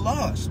 I'm so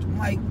lost. I'm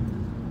like,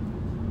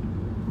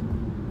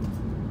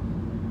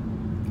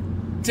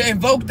 to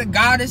invoke the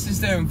goddess is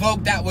to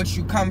invoke that which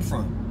you come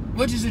from,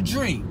 which is a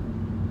dream.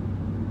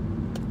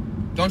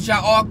 Don't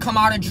y'all all come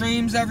out of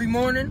dreams every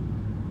morning?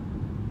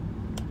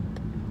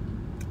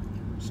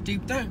 It's a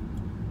deep thing.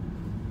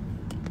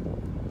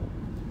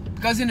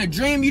 Because in a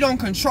dream, you don't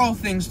control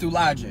things through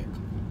logic.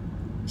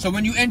 So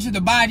when you enter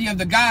the body of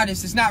the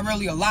goddess, it's not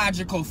really a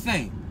logical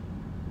thing.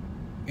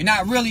 You're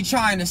not really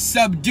trying to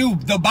subdue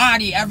the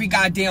body every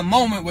goddamn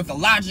moment with a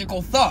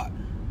logical thought.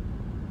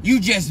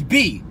 You just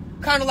be.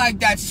 Kind of like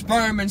that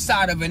sperm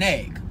inside of an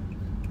egg.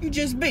 You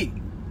just be.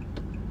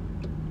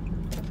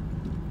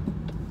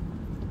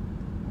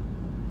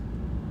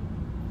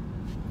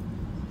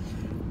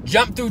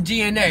 Jump through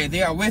DNA.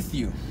 They are with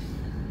you.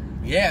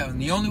 Yeah,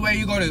 and the only way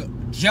you're going to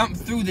jump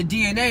through the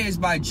DNA is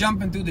by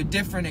jumping through the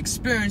different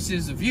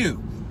experiences of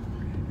you.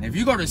 And if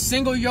you go to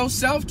single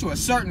yourself to a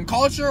certain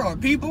culture or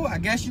people, I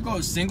guess you go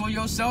to single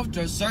yourself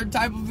to a certain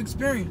type of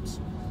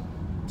experience.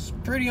 It's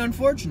pretty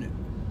unfortunate.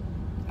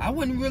 I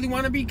wouldn't really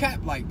want to be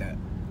capped like that.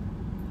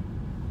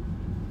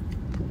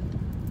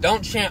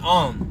 Don't chant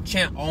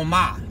chant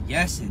Oma.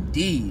 Yes,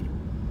 indeed.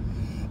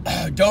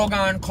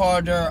 Dogon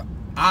called her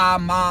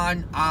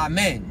Aman,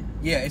 Amen.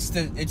 Yeah, it's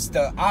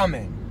the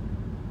Amen.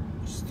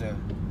 It's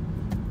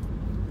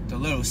the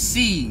little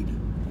seed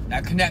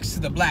that connects to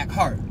the black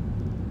heart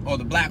or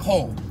the black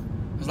hole.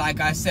 Because like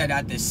I said,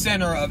 at the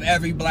center of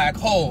every black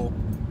hole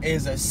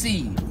is a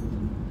seed.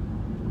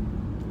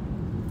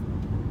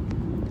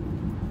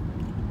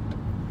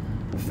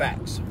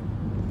 Facts.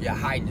 Your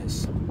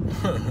highness.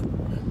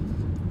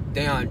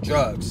 They on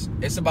drugs.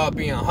 It's about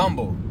being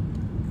humble.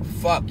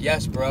 Fuck,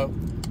 yes, bro.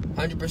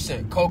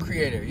 100%.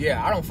 Co-creator.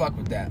 Yeah, I don't fuck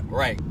with that.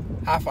 Right.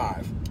 High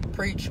five.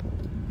 Preach.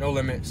 No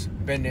limits.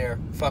 Been there.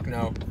 Fuck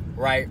no.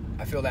 Right.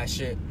 I feel that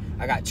shit.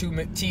 I got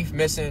 2 teeth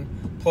missing.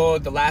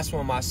 Pulled the last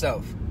one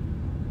myself.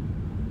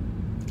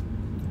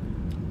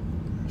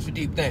 It's a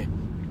deep thing.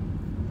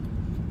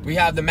 We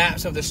have the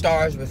maps of the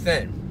stars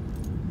within.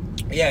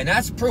 Yeah, and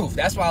that's proof.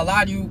 That's why a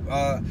lot of you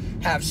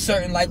have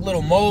certain like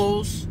little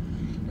moles,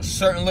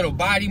 certain little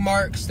body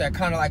marks that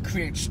kind of like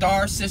create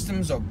star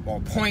systems or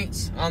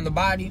points on the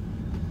body.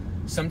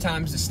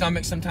 Sometimes the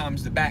stomach,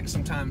 sometimes the back,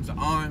 sometimes the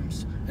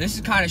arms. And this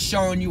is kind of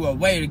showing you a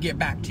way to get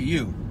back to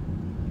you.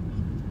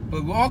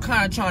 But we're all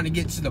kind of trying to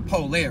get to the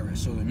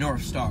Polaris or the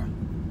North Star.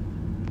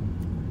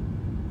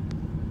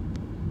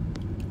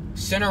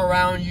 Center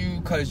around you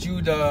because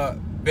you the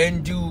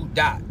Bendu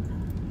dot.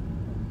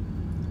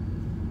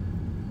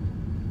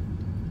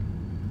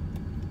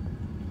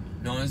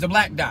 Known as the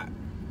black dot.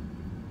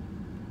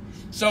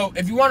 So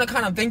if you want to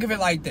kind of think of it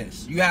like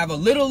this, you have a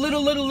little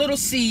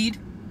seed,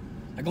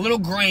 like a little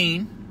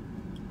grain,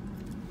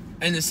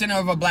 in the center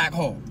of a black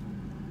hole.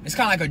 It's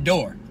kind of like a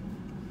door.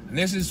 And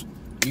this is,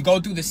 you go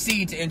through the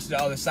seed to enter the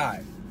other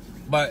side.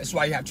 But that's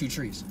why you have 2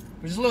 trees.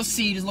 There's a little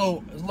seed, there's a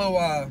little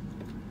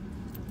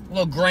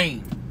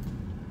grain,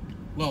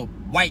 little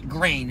white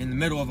grain in the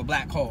middle of a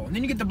black hole. And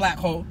then you get the black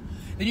hole.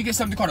 Then you get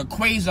something called a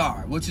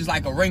quasar, which is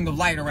like a ring of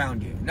light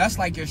around it. And that's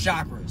like your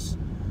chakras.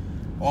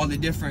 All the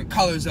different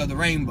colors of the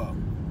rainbow.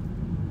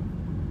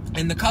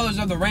 And the colors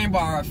of the rainbow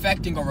are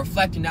affecting or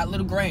reflecting that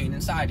little grain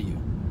inside of you.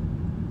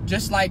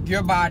 Just like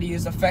your body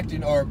is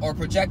affecting or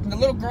projecting the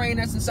little grain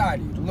that's inside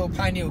of you, the little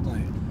pineal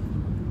gland.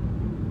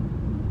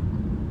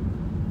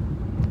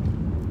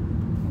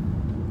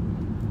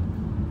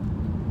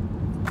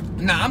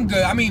 Nah, I'm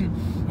good. I mean,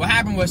 what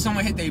happened was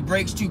someone hit their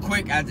brakes too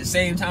quick at the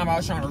same time I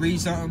was trying to read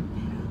something.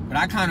 But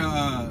I kind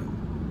of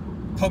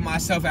put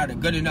myself at a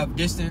good enough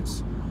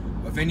distance.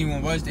 If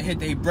anyone was to hit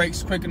their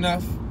brakes quick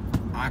enough,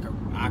 I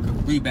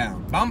could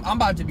rebound. But I'm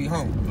about to be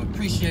home. But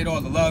appreciate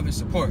all the love and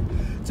support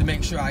to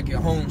make sure I get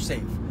home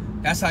safe.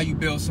 That's how you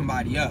build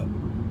somebody up.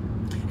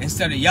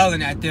 Instead of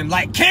yelling at them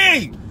like,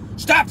 King,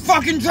 stop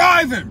fucking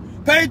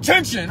driving. Pay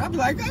attention. I'll be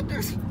like, God,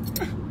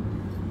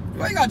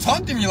 why you gotta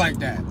talk to me like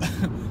that?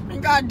 I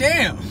mean,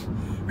 goddamn.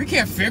 We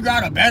can't figure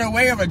out a better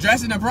way of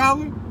addressing the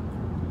problem?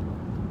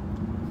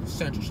 It's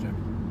interesting.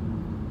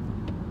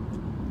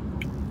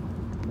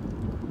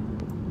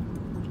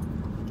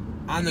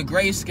 On the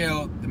gray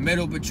scale, the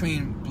middle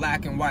between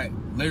black and white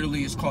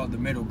literally is called the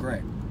middle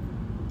gray.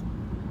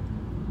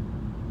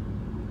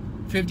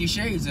 50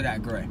 shades of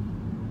that gray.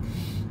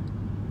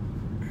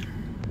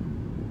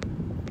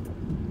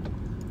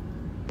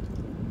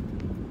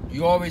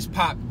 You always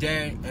pop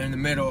dead in the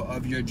middle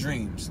of your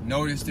dreams.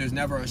 Notice there's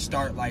never a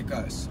start like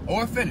us.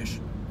 Or a finish.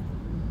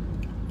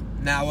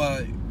 Now,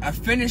 a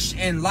finish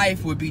in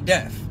life would be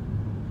death.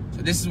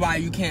 So this is why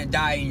you can't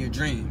die in your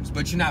dreams.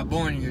 But you're not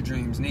born in your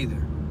dreams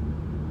neither.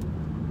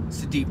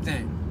 It's a deep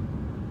thing.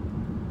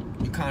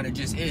 You kind of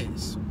just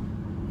is.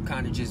 You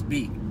kind of just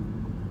be.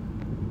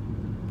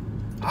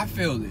 I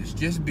feel this.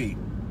 Just be.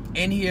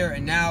 In here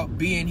and now.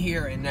 Be in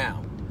here and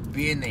now.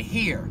 Be in the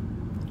here.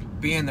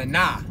 Be in the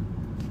now.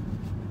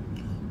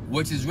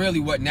 Which is really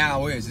what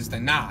now is. It's the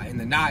na. And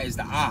the na is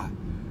the ah.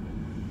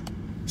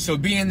 So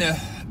be in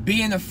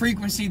the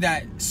frequency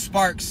that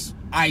sparks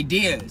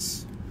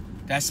ideas.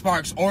 That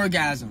sparks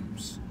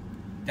orgasms.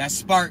 That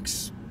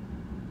sparks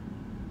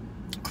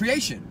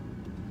creation.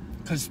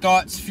 Because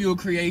thoughts fuel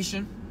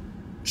creation.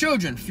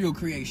 Children fuel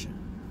creation.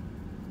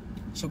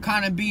 So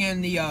kind of be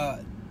in the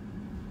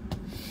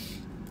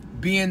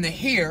be in the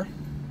here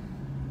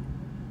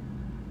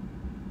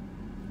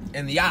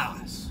and the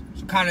eyes.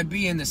 So kind of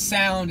be in the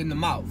sound in the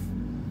mouth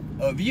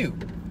of you.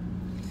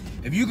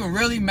 If you can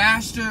really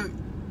master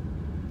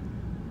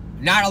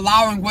not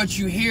allowing what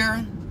you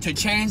hear to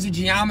change the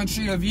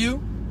geometry of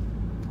you,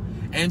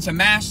 and to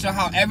master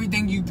how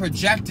everything you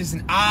project is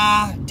an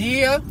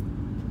idea,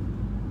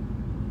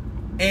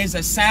 is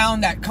a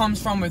sound that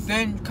comes from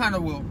within, kind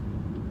of will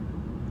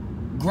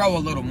grow a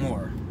little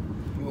more.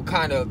 You will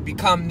kind of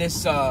become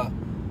this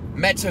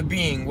meta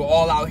being we're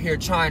all out here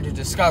trying to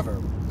discover.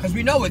 Because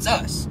we know it's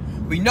us.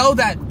 We know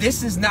that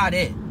this is not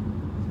it.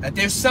 That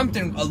there's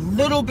something a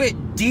little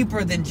bit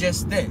deeper than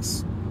just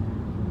this.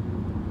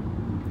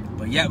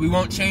 But yet we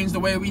won't change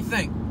the way we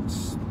think.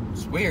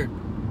 It's weird.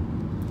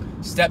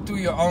 Step through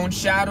your own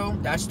shadow.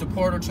 That's the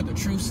portal to the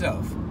true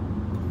self.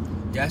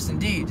 Yes,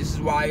 indeed. This is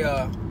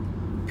why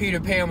Peter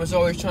Pan was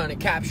always trying to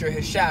capture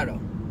his shadow.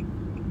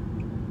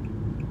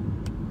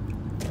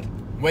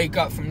 Wake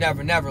up from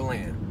Never Never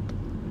Land.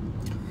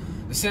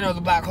 The center of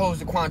the black hole is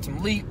the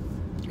quantum leap.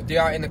 They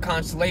are in the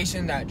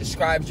constellation that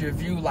describes your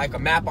view like a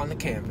map on the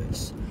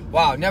canvas.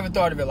 Wow, never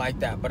thought of it like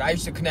that, but I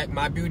used to connect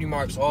my beauty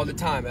marks all the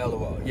time,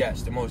 LOL.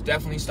 Yes, the most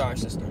definitely star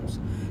systems.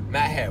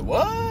 Matt had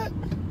what?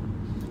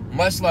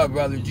 Much love,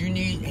 brother. Do you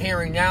need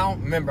hearing now?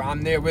 Remember,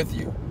 I'm there with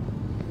you.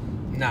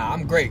 Nah,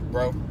 I'm great,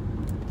 bro.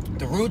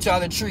 The roots are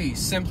the trees,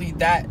 simply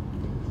that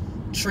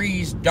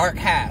tree's dark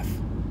half.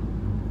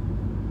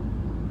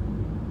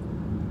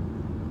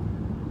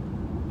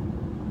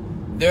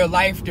 Their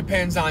life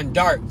depends on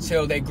dark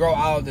till they grow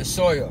out of the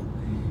soil.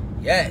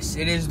 Yes,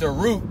 it is the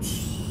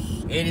roots.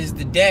 It is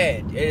the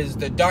dead. It is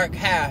the dark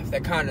half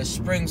that kind of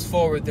springs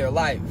forward their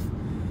life.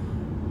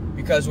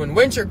 Because when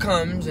winter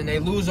comes and they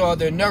lose all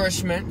their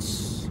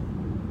nourishments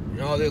and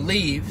all their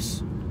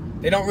leaves,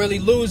 they don't really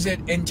lose it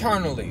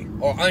internally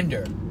or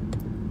under.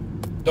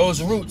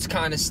 Those roots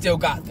kind of still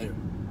got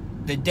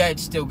them. The dead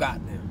still got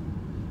them.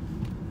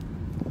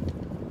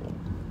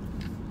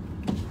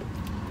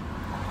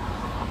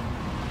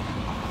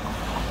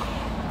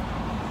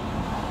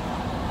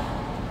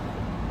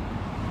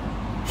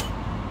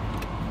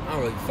 I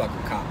don't really fuck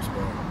with cops,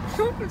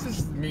 bro. It's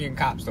just me and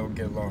cops don't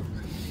get along.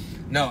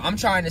 No, I'm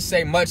trying to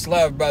say much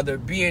love, brother.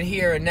 Being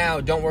here and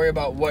now, don't worry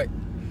about what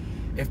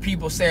if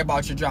people say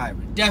about your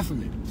driving.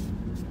 Definitely.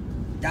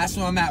 That's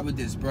where I'm at with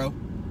this, bro.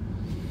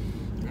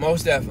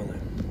 Most definitely.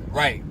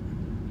 Right.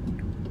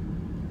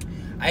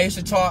 I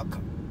used to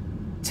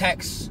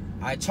text.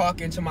 I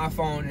talk into my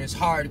phone, and it's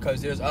hard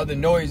because there's other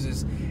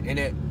noises, and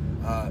it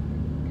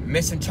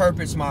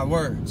misinterprets my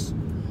words.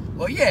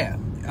 Well, yeah.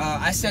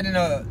 I said in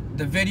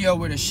the video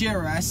with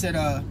Ashira, I said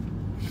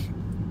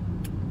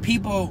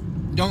people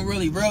don't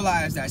really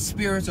realize that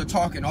spirits are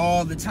talking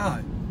all the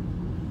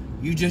time.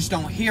 You just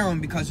don't hear them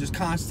because there's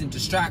constant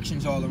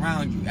distractions all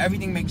around you.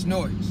 Everything makes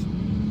noise.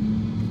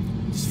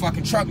 This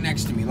fucking truck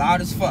next to me,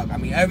 loud as fuck. I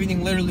mean,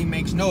 everything literally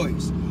makes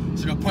noise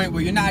to the point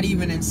where you're not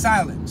even in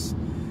silence.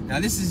 Now,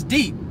 this is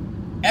deep.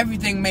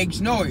 Everything makes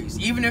noise.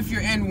 Even if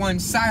you're in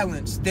one's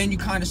silence, then you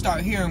kind of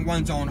start hearing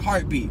one's own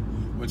heartbeat,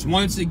 which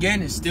once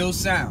again is still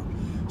sound.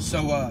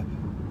 So,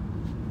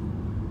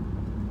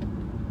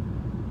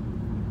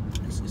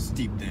 it's a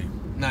deep thing.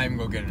 I'm not even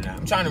gonna get into that.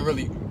 I'm trying to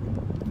really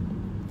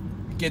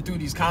get through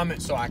these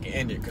comments so I can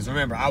end it. Because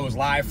remember, I was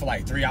live for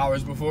like 3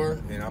 hours before,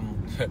 and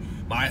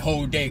my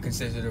whole day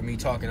consisted of me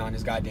talking on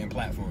this goddamn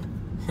platform.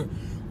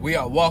 We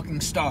are walking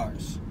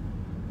stars.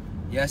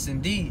 Yes,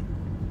 indeed.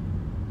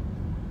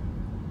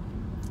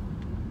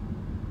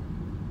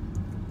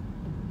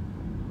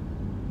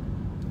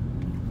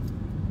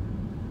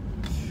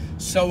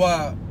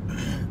 So,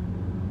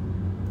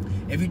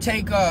 if you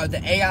take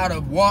the A out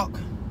of walk,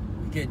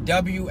 you get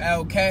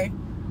WLK.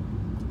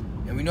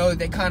 And we know that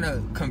they kind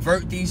of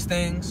convert these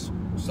things.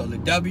 So the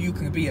W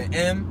can be an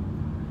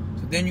M.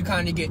 So then you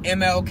kind of get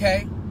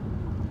MLK.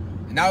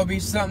 And that would be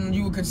something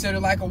you would consider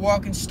like a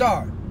walking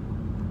star.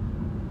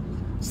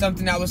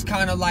 Something that was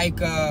kind of like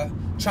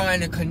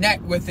trying to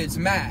connect with its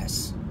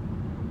mass.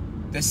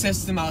 The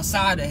system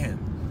outside of him.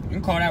 You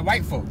can call that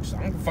white folks.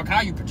 I don't give a fuck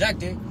how you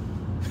project it.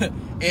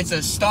 It's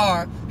a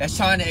star that's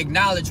trying to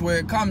acknowledge where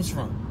it comes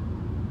from.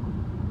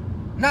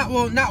 Not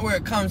where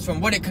it comes from,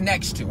 what it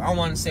connects to. I don't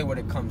want to say what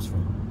it comes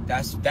from.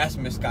 That's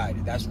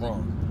misguided. That's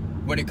wrong.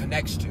 What it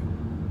connects to.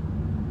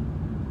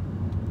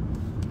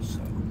 So,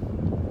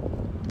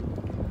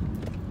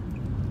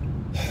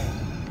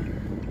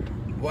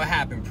 what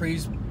happened?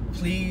 Please,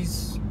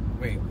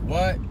 wait,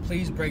 what?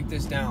 Please break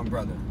this down,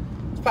 brother.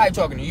 It's probably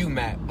talking to you,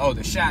 Matt. Oh,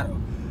 the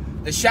shadow.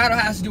 The shadow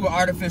has to do with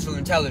artificial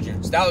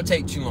intelligence. That would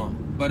take too long.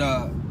 But,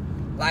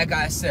 like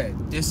I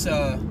said, this,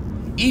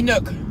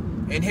 Enoch,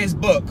 in his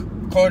book,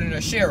 according to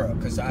Shira,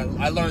 because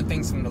I learned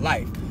things from the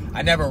life.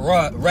 I never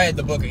read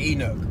the book of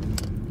Enoch.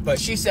 But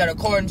she said,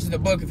 according to the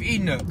book of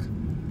Enoch,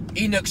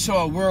 Enoch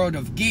saw a world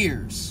of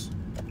gears,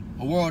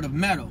 a world of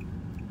metal.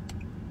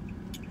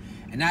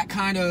 And that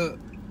kind of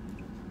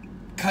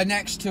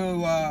connects to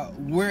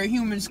where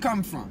humans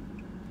come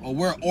from, or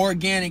where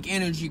organic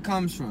energy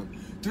comes from.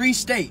 3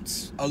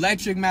 states: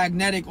 electric,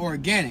 magnetic,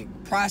 organic.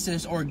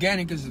 Processed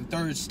organic is the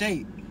 3rd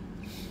state.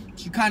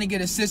 So you kind of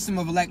get a system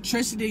of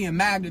electricity and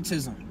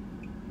magnetism.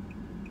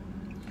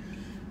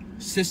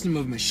 System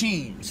of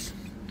machines.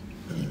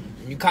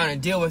 And you kind of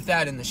deal with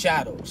that in the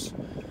shadows.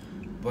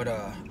 But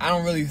I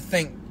don't really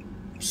think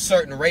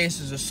certain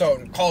races or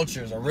certain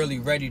cultures are really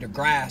ready to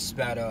grasp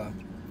that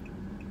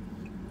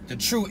the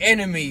true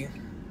enemy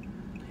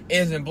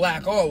isn't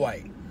black or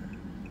white.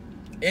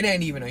 It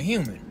ain't even a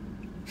human.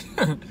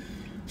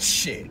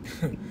 Shit.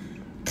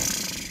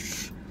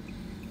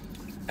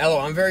 Hello,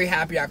 I'm very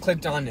happy I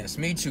clicked on this.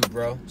 Me too,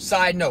 bro.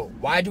 Side note,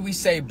 why do we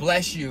say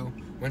bless you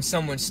when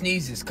someone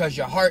sneezes? Because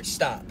your heart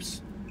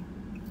stops.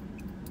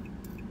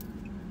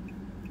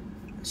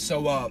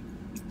 So,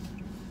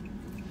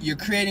 you're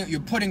putting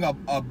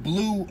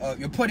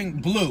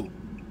blue,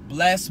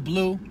 bless,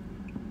 blue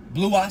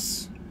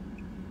us,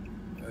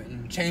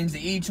 and change the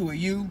E to a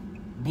U,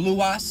 blue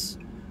us,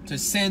 to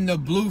send the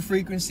blue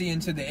frequency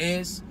into the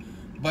ears.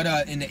 But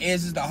in the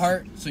ears is the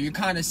heart. So you're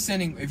kind of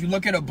sending, if you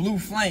look at a blue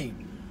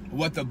flame,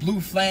 what the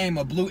blue flame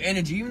or blue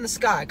energy, even the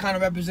sky, kind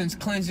of represents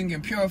cleansing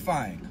and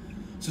purifying.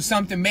 So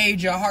something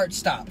made your heart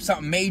stop.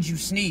 Something made you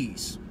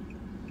sneeze.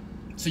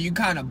 So you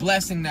kind of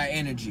blessing that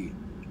energy,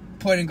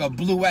 putting a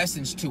blue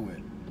essence to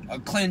it, a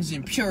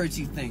cleansing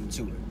purity thing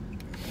to it.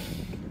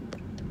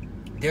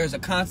 There's a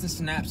constant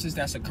synapses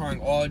that's occurring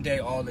all day,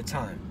 all the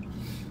time.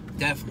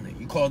 Definitely.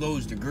 You call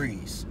those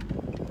degrees.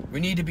 We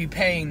need to be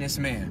paying this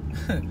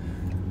man.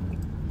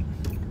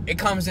 It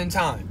comes in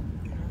time.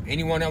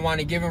 Anyone that want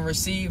to give and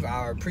receive,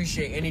 I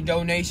appreciate any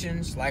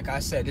donations. Like I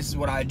said, this is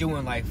what I do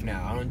in life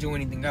now. I don't do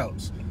anything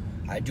else.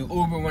 I do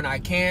Uber when I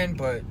can,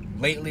 but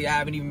lately I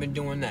haven't even been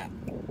doing that.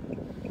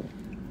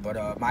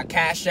 But my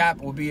Cash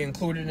App will be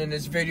included in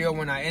this video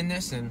when I end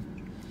this,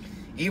 and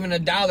even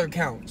 $1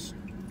 counts.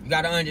 You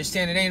got to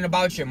understand, it ain't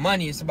about your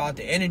money, it's about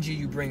the energy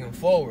you bringing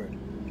forward.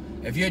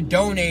 If you're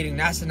donating,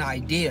 that's an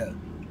idea.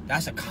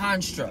 That's a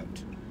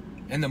construct.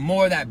 And the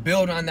more that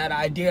build on that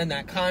idea and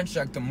that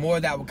construct, the more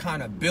that will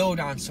kind of build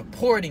on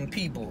supporting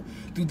people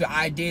through the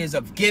ideas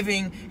of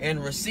giving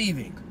and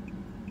receiving.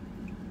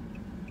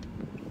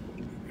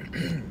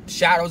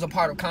 Shadows are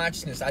part of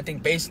consciousness, I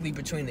think, basically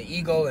between the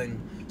ego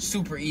and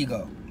super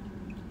ego.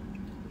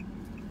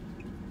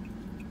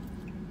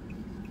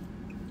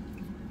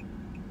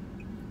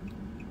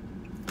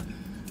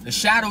 The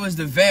shadow is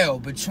the veil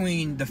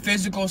between the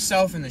physical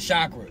self and the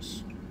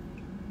chakras.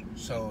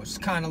 So it's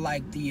kind of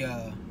like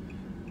the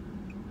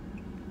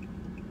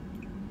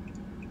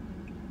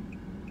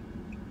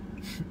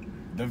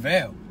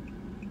veil.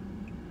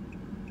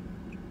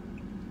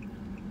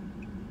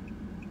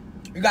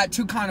 You got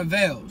 2 kind of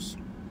veils.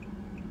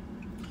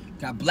 You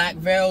got black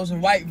veils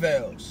and white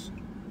veils.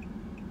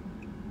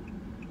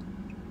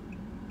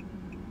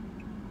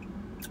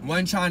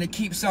 One trying to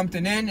keep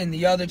something in and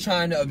the other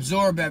trying to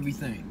absorb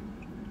everything.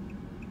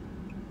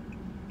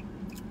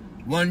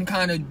 One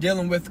kind of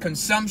dealing with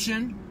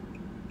consumption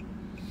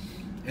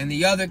and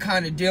the other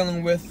kind of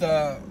dealing with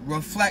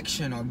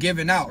reflection or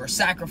giving out or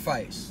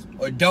sacrifice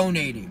or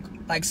donating.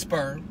 Like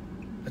sperm.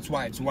 That's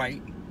why it's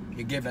white.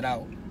 You give it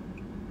out.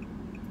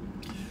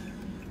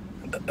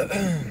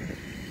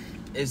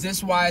 Is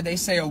this why they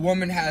say a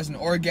woman has an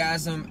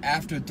orgasm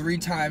after 3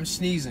 times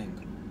sneezing?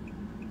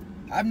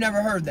 I've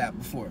never heard that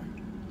before.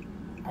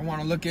 I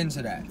want to look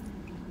into that.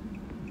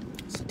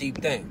 It's a deep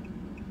thing.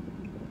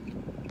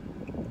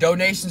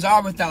 Donations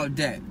are without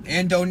debt.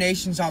 And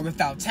donations are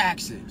without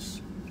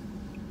taxes.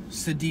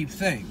 It's a deep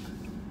thing.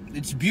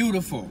 It's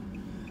beautiful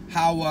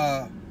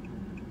how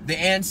the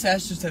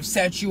ancestors have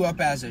set you up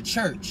as a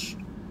church,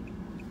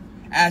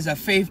 as a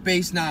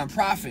faith-based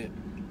nonprofit.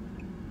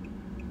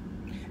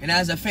 And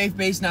as a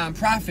faith-based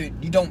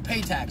nonprofit, you don't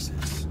pay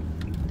taxes.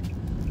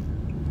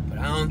 But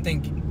I don't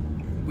think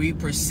we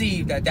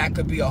perceive that that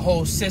could be a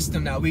whole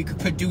system that we could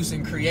produce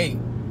and create.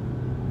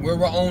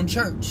 We're our own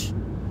church.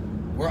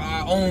 We're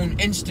our own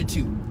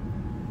institute.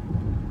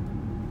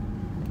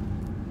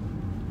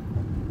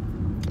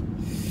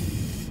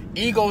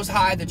 Egos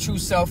hide the true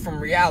self from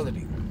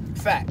reality.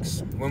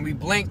 Facts. When we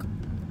blink,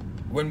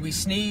 when we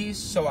sneeze,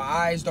 so our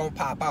eyes don't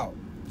pop out.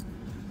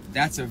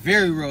 That's a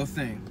very real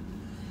thing.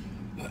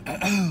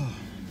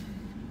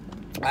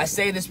 I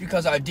say this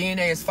because our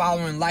DNA is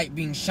following light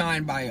being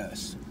shined by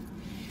us.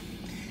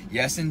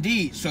 Yes,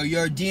 indeed. So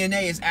your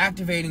DNA is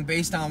activating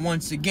based on,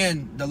 once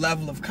again, the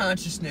level of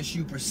consciousness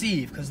you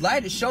perceive. Because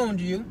light is shown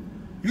to you.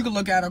 You can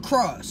look at a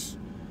cross.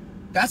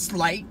 That's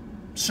light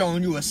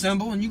showing you a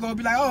symbol, and you go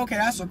be like, oh, okay,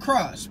 that's a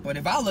cross. But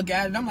if I look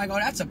at it, I'm like, oh,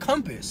 that's a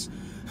compass.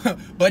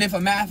 But if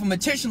a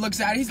mathematician looks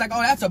at it, he's like,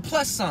 oh, that's a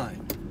plus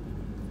sign.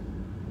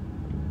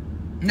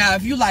 Now,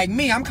 if you like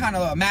me, I'm kind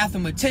of a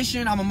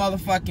mathematician. I'm a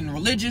motherfucking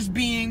religious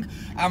being.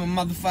 I'm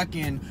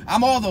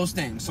all those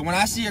things. So when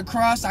I see a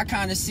cross, I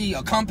kind of see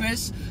a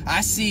compass.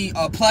 I see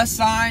a plus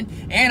sign,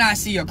 and I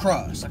see a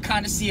cross. I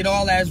kind of see it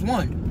all as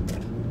one.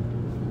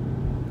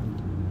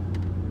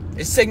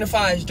 It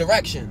signifies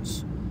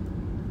directions.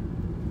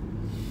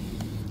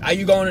 Are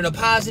you going in a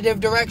positive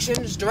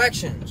direction? It's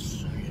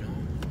directions.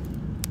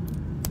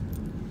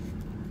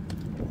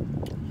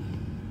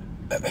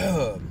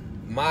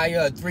 My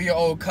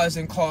 3-year-old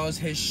cousin calls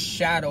his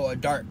shadow a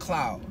dark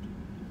cloud.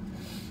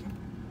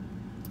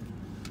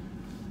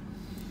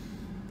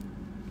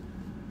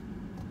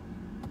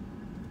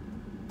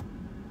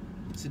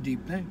 It's a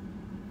deep thing.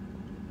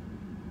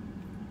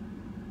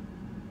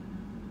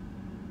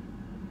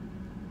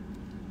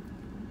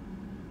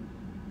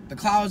 The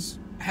clouds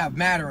have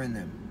matter in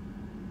them.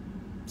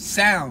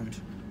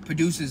 Sound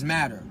produces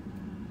matter.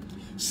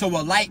 So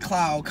a light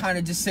cloud kind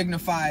of just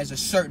signifies a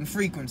certain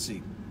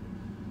frequency.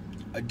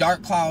 A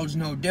dark cloud's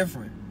no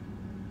different.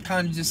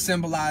 Kind of just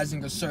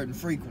symbolizing a certain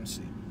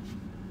frequency.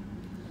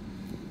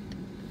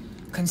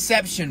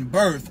 Conception,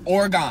 birth,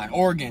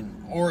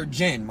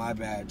 origin, my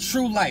bad.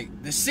 True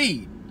light, the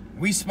seed.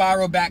 We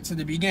spiral back to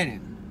the beginning.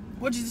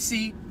 Which is the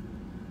seed?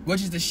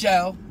 Which is the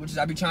shell? Which is,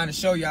 I be trying to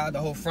show y'all the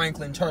whole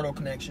Franklin Turtle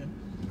connection.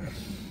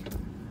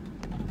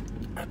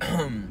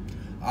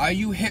 Are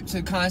you hip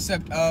to the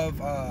concept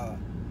of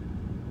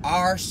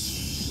R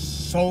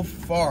so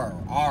far,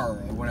 R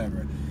or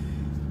whatever?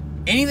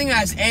 Anything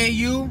that's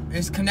AU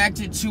is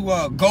connected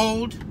to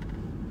gold,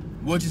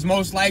 which is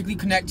most likely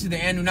connected to the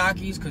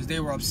Anunnakis because they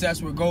were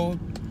obsessed with gold.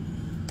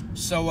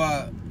 So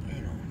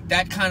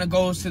that kind of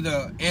goes to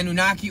the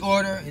Anunnaki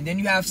order. And then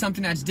you have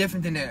something that's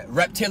different than the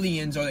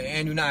reptilians or the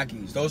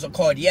Anunnakis. Those are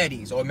called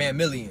Yetis or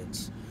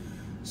mammalians.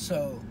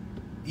 So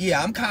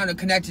yeah, I'm kind of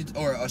connected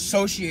or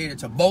associated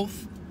to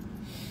both.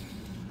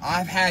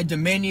 I've had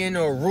dominion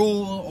or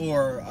rule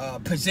or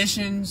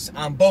positions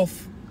on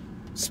both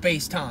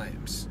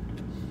space-times.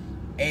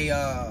 A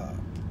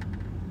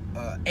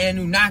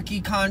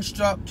Anunnaki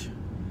construct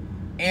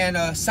and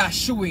a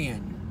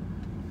Sashuian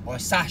or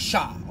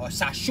Sasha or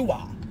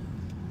Sashua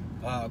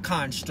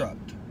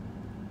construct.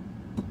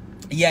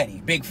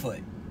 Yeti,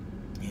 Bigfoot,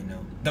 you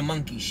know, the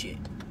monkey shit.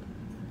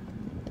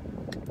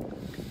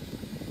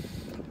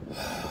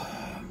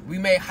 We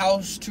may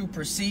house to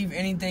perceive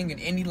anything in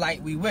any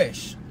light we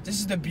wish. This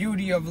is the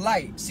beauty of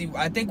light. See,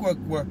 I think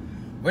we're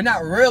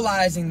not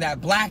realizing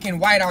that black and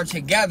white are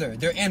together.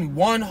 They're in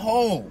one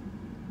whole.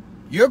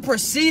 You're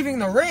perceiving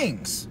the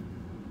rings.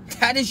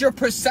 That is your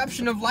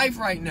perception of life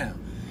right now.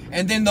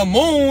 And then the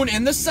moon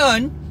and the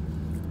sun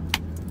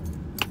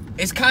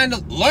is kind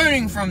of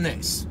learning from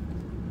this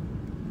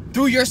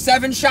through your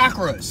 7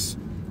 chakras.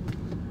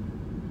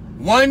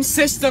 One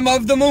system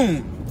of the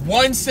moon,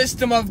 one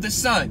system of the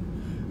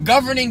sun,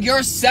 governing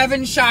your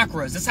 7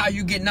 chakras. That's how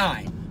you get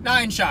 9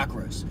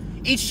 chakras.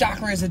 Each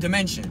chakra is a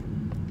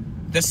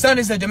dimension. The sun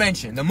is a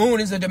dimension. The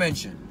moon is a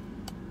dimension.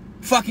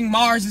 Fucking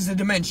Mars is a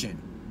dimension.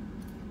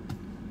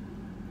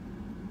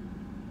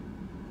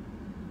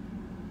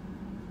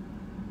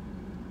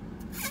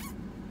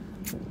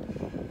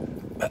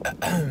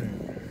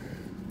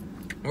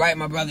 Right,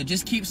 my brother.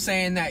 Just keep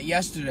saying that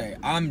yesterday.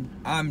 I'm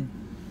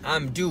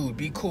dude.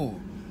 Be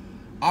cool.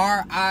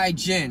 R.I.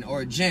 Jin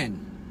or Jin,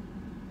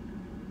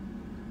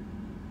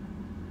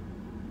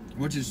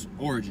 which is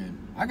origin.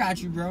 I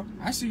got you, bro.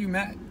 I see you,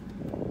 Matt.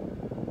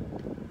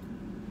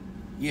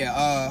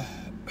 Yeah,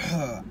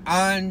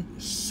 An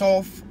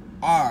Sof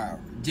R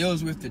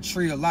deals with the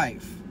tree of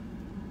life.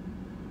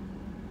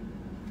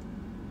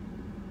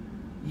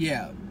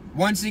 Yeah.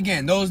 Once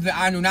again, those are the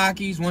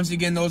Anunnakis. Once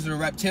again, those are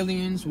the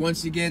reptilians.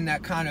 Once again,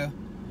 that kind of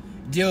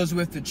deals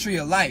with the tree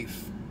of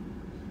life.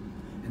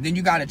 And then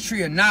you got a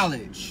tree of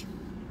knowledge,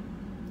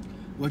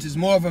 which is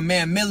more of a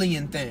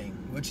mammalian thing,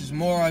 which is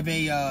more of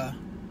a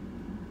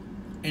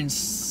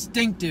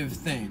instinctive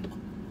thing.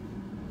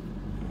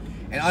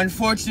 And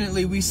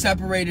unfortunately, we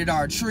separated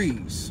our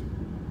trees.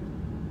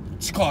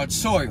 It's called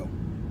soil.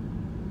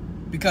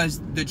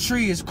 Because the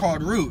tree is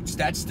called roots.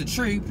 That's the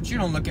tree, but you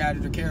don't look at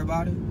it or care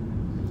about it.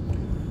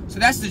 So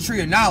that's the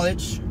tree of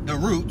knowledge, the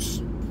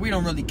roots. We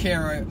don't really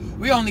care.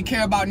 We only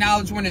care about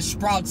knowledge when it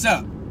sprouts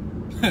up.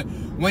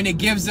 When it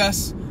gives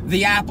us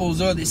the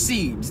apples or the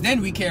seeds.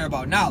 Then we care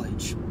about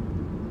knowledge.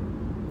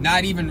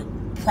 Not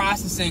even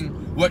processing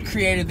what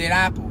created that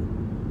apple.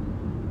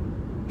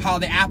 How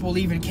the apple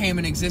even came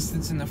in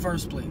existence in the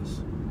first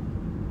place.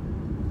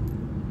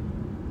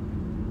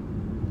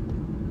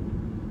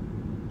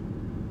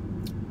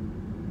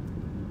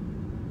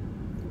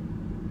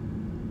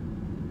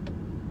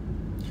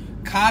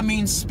 Ka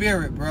means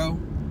spirit, bro.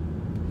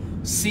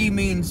 Si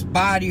means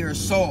body or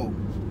soul.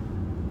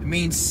 It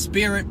means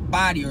spirit,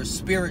 body, or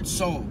spirit,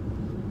 soul.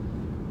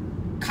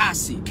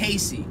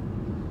 Casey.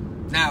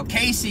 Now,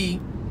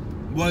 Casey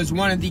was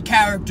one of the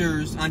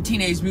characters on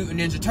Teenage Mutant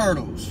Ninja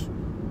Turtles,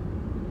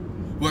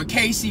 where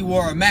Casey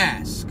wore a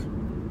mask.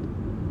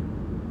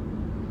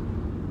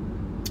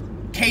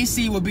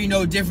 Casey would be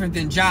no different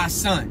than Ja's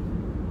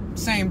son.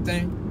 Same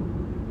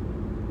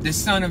thing. The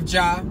son of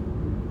Ja,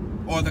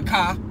 or the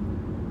Ka.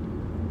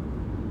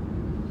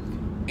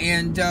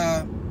 And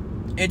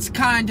it's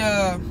kind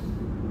of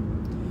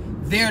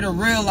there to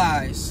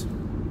realize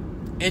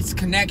its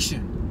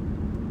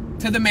connection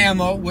to the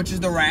mammal, which is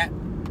the rat,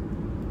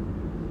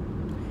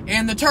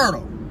 and the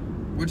turtle,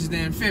 which is the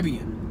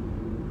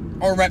amphibian,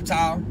 or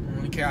reptile. I don't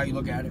really care how you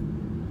look at it.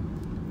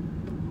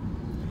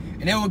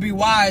 And it would be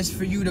wise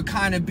for you to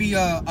kind of be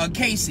a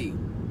Casey.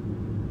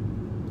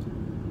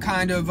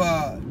 kind of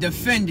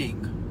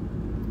defending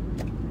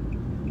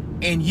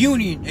and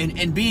union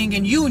and being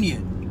in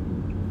union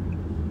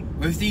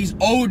with these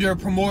older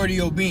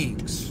primordial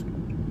beings,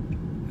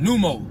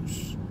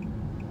 Numos,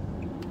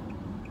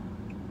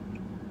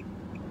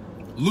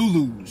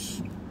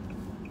 Lulus,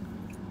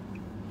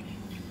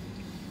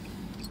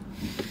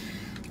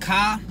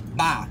 Ka,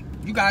 Ba.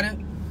 You got it.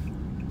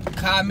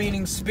 Ka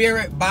meaning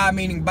spirit, Ba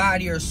meaning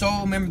body or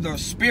soul. Remember, the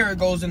spirit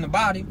goes in the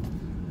body.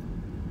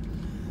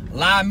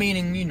 La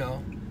meaning, you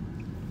know,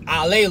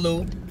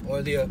 Alelu, or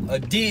a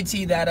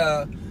deity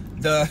that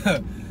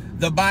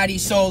the body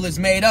soul is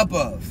made up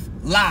of.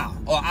 La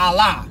or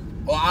Allah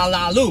or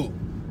Alalu.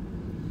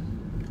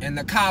 And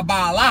the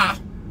Kabbalah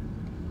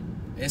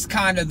is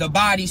kind of the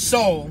body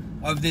soul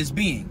of this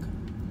being.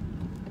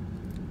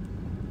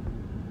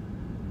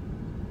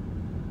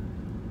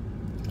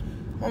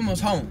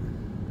 Almost home.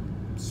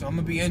 So I'm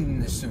gonna be ending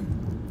this soon.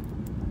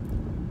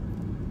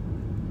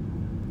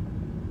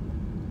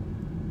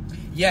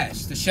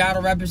 Yes, the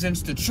shadow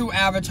represents the true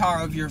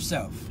avatar of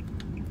yourself.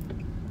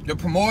 The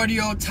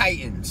primordial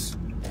titans.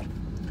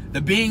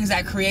 The beings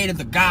that created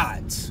the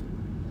gods.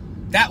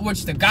 That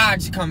which the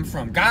gods come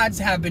from. Gods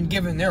have been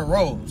given their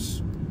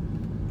roles.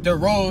 Their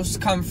roles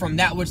come from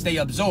that which they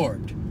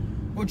absorbed,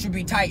 which would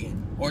be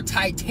Titan or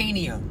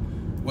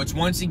titanium, which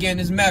once again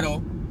is metal,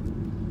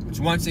 which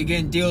once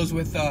again deals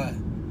with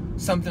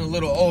something a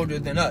little older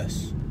than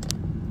us.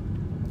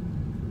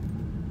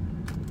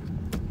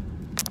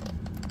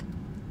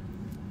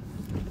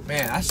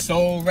 Man, I'm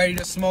so ready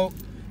to smoke.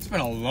 It's been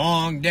a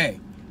long day.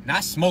 And I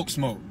smoke,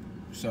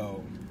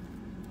 so...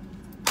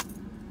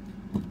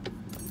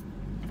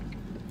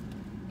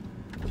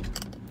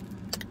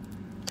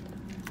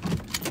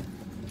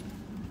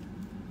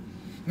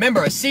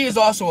 Remember, a sea is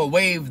also a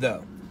wave,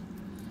 though.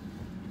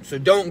 So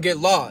don't get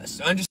lost.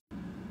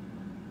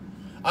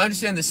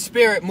 Understand the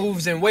spirit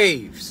moves in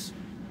waves.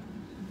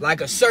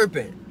 Like a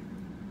serpent.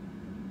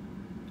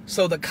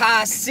 So the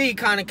Ka sea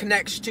kind of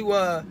connects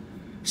to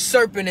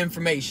serpent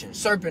information.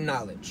 Serpent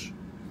knowledge.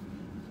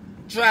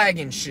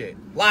 Dragon shit.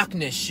 Loch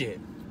Ness shit.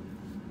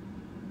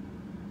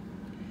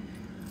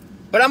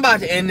 But I'm about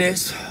to end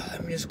this.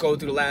 Let me just go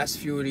through the last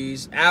few of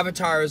these.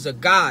 Avatar is a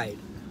guide.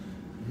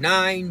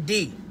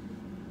 9D.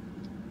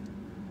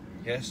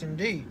 Yes,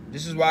 indeed.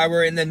 This is why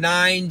we're in the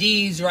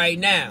 9Ds right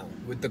now.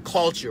 With the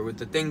culture, with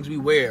the things we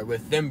wear,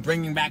 with them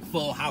bringing back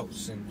Full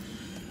House. And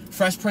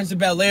Fresh Prince of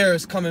Bel-Air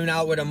is coming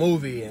out with a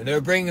movie. And they're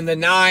bringing the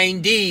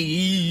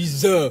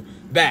 9Ds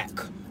back.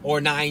 Or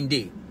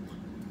 9D.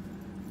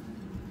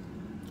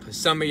 Because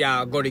some of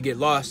y'all go to get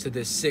lost to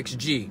this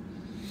 6G.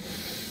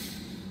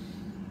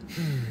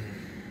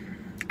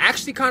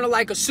 Actually kind of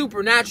like a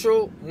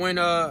supernatural when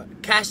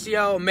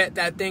Castiel met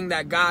that thing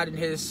that God and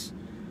his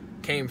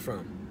came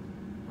from.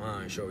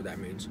 I'm not sure what that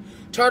means.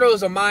 Turtle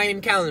is a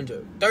Mayan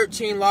calendar.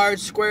 13 large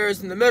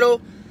squares in the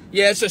middle.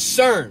 Yeah, it's a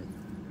CERN.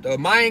 The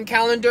Mayan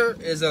calendar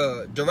is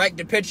a direct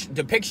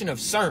depiction of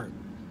CERN.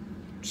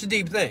 It's a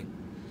deep thing.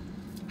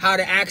 How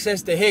to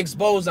access the Higgs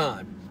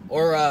boson.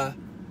 Or a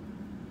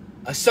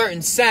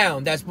certain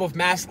sound that's both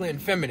masculine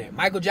and feminine.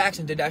 Michael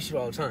Jackson did that shit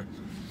all the time.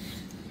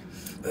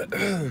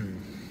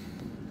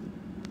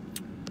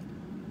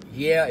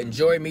 Yeah,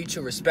 enjoy, meet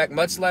to respect.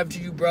 Much love to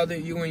you, brother.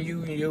 You and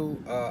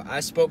you. I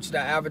spoke to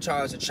that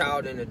avatar as a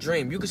child in a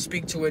dream. You can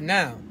speak to it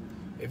now.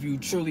 If you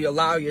truly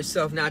allow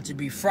yourself not to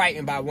be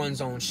frightened by one's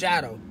own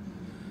shadow.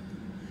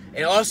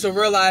 And also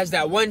realize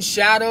that one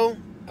shadow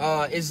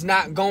is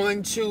not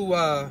going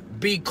to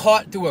be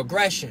caught through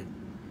aggression.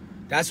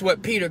 That's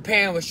what Peter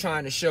Pan was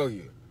trying to show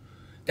you.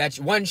 That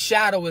one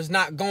shadow is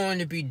not going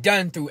to be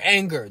done through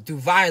anger, through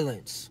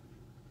violence.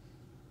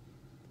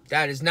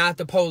 That is not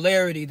the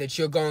polarity that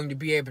you're going to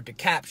be able to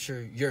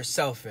capture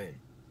yourself in.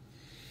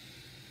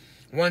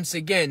 Once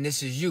again,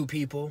 this is you,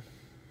 people.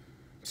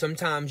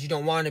 Sometimes you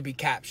don't want to be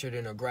captured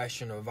in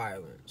aggression or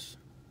violence.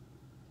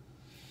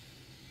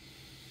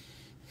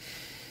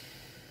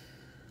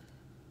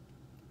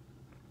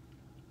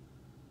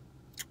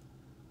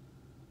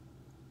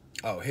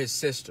 Oh, his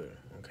sister.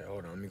 Okay,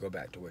 hold on. Let me go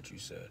back to what you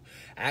said.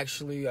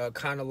 Actually,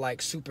 kind of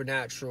like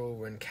Supernatural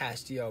when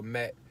Castiel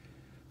met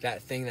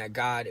that thing that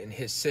God and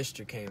his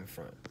sister came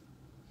from.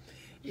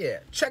 Yeah,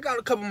 check out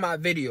a couple of my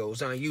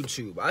videos on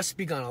YouTube. I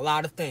speak on a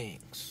lot of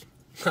things.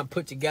 I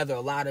put together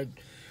a lot of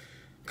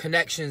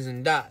connections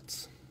and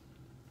dots.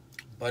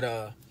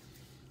 But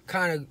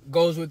kind of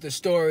goes with the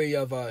story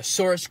of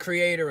source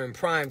creator and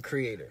prime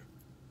creator.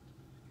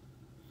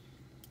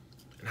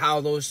 And how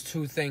those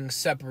two things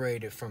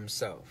separated from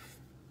self.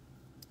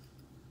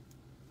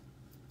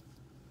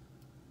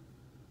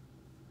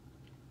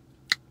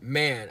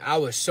 Man, I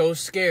was so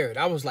scared.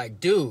 I was like,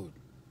 dude,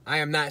 I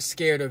am not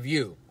scared of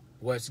you.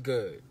 What's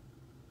good?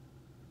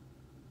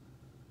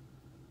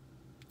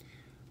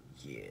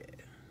 Yeah.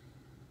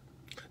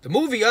 The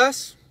movie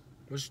Us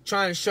was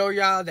trying to show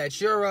y'all that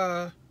your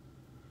other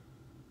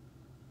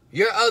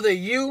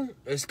you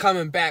is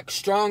coming back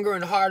stronger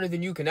and harder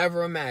than you can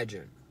ever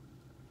imagine.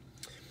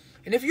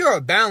 And if you're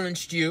a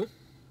balanced you,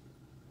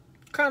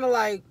 kind of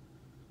like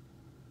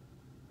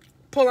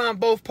pull on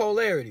both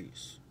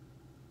polarities.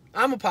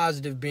 I'm a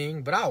positive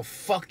being, but I'll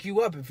fuck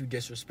you up if you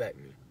disrespect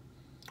me.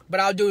 But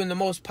I'll do it in the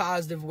most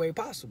positive way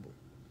possible.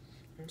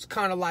 It's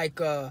kind of like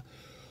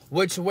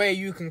which way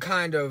you can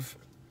kind of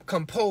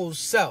compose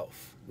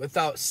self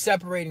without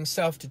separating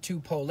self to two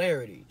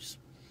polarities.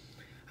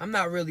 I'm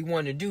not really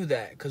one to do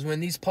that, because when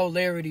these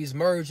polarities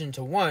merge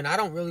into one, I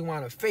don't really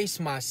want to face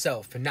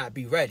myself and not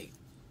be ready.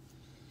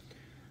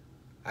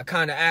 I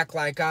kind of act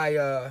like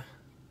I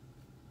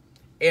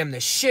am the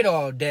shit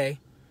all day.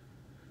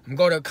 I'm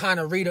going to kind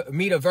of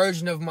meet a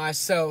version of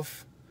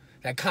myself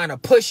that kind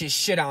of pushes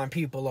shit on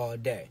people all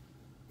day.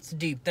 It's a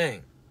deep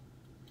thing.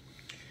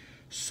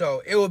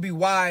 So it would be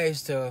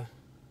wise to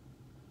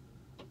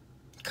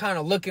kind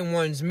of look in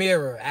one's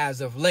mirror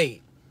as of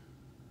late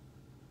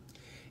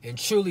and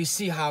truly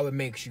see how it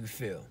makes you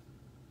feel.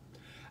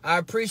 I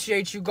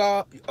appreciate you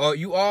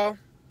all,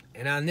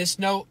 and on this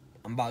note,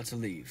 I'm about to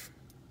leave.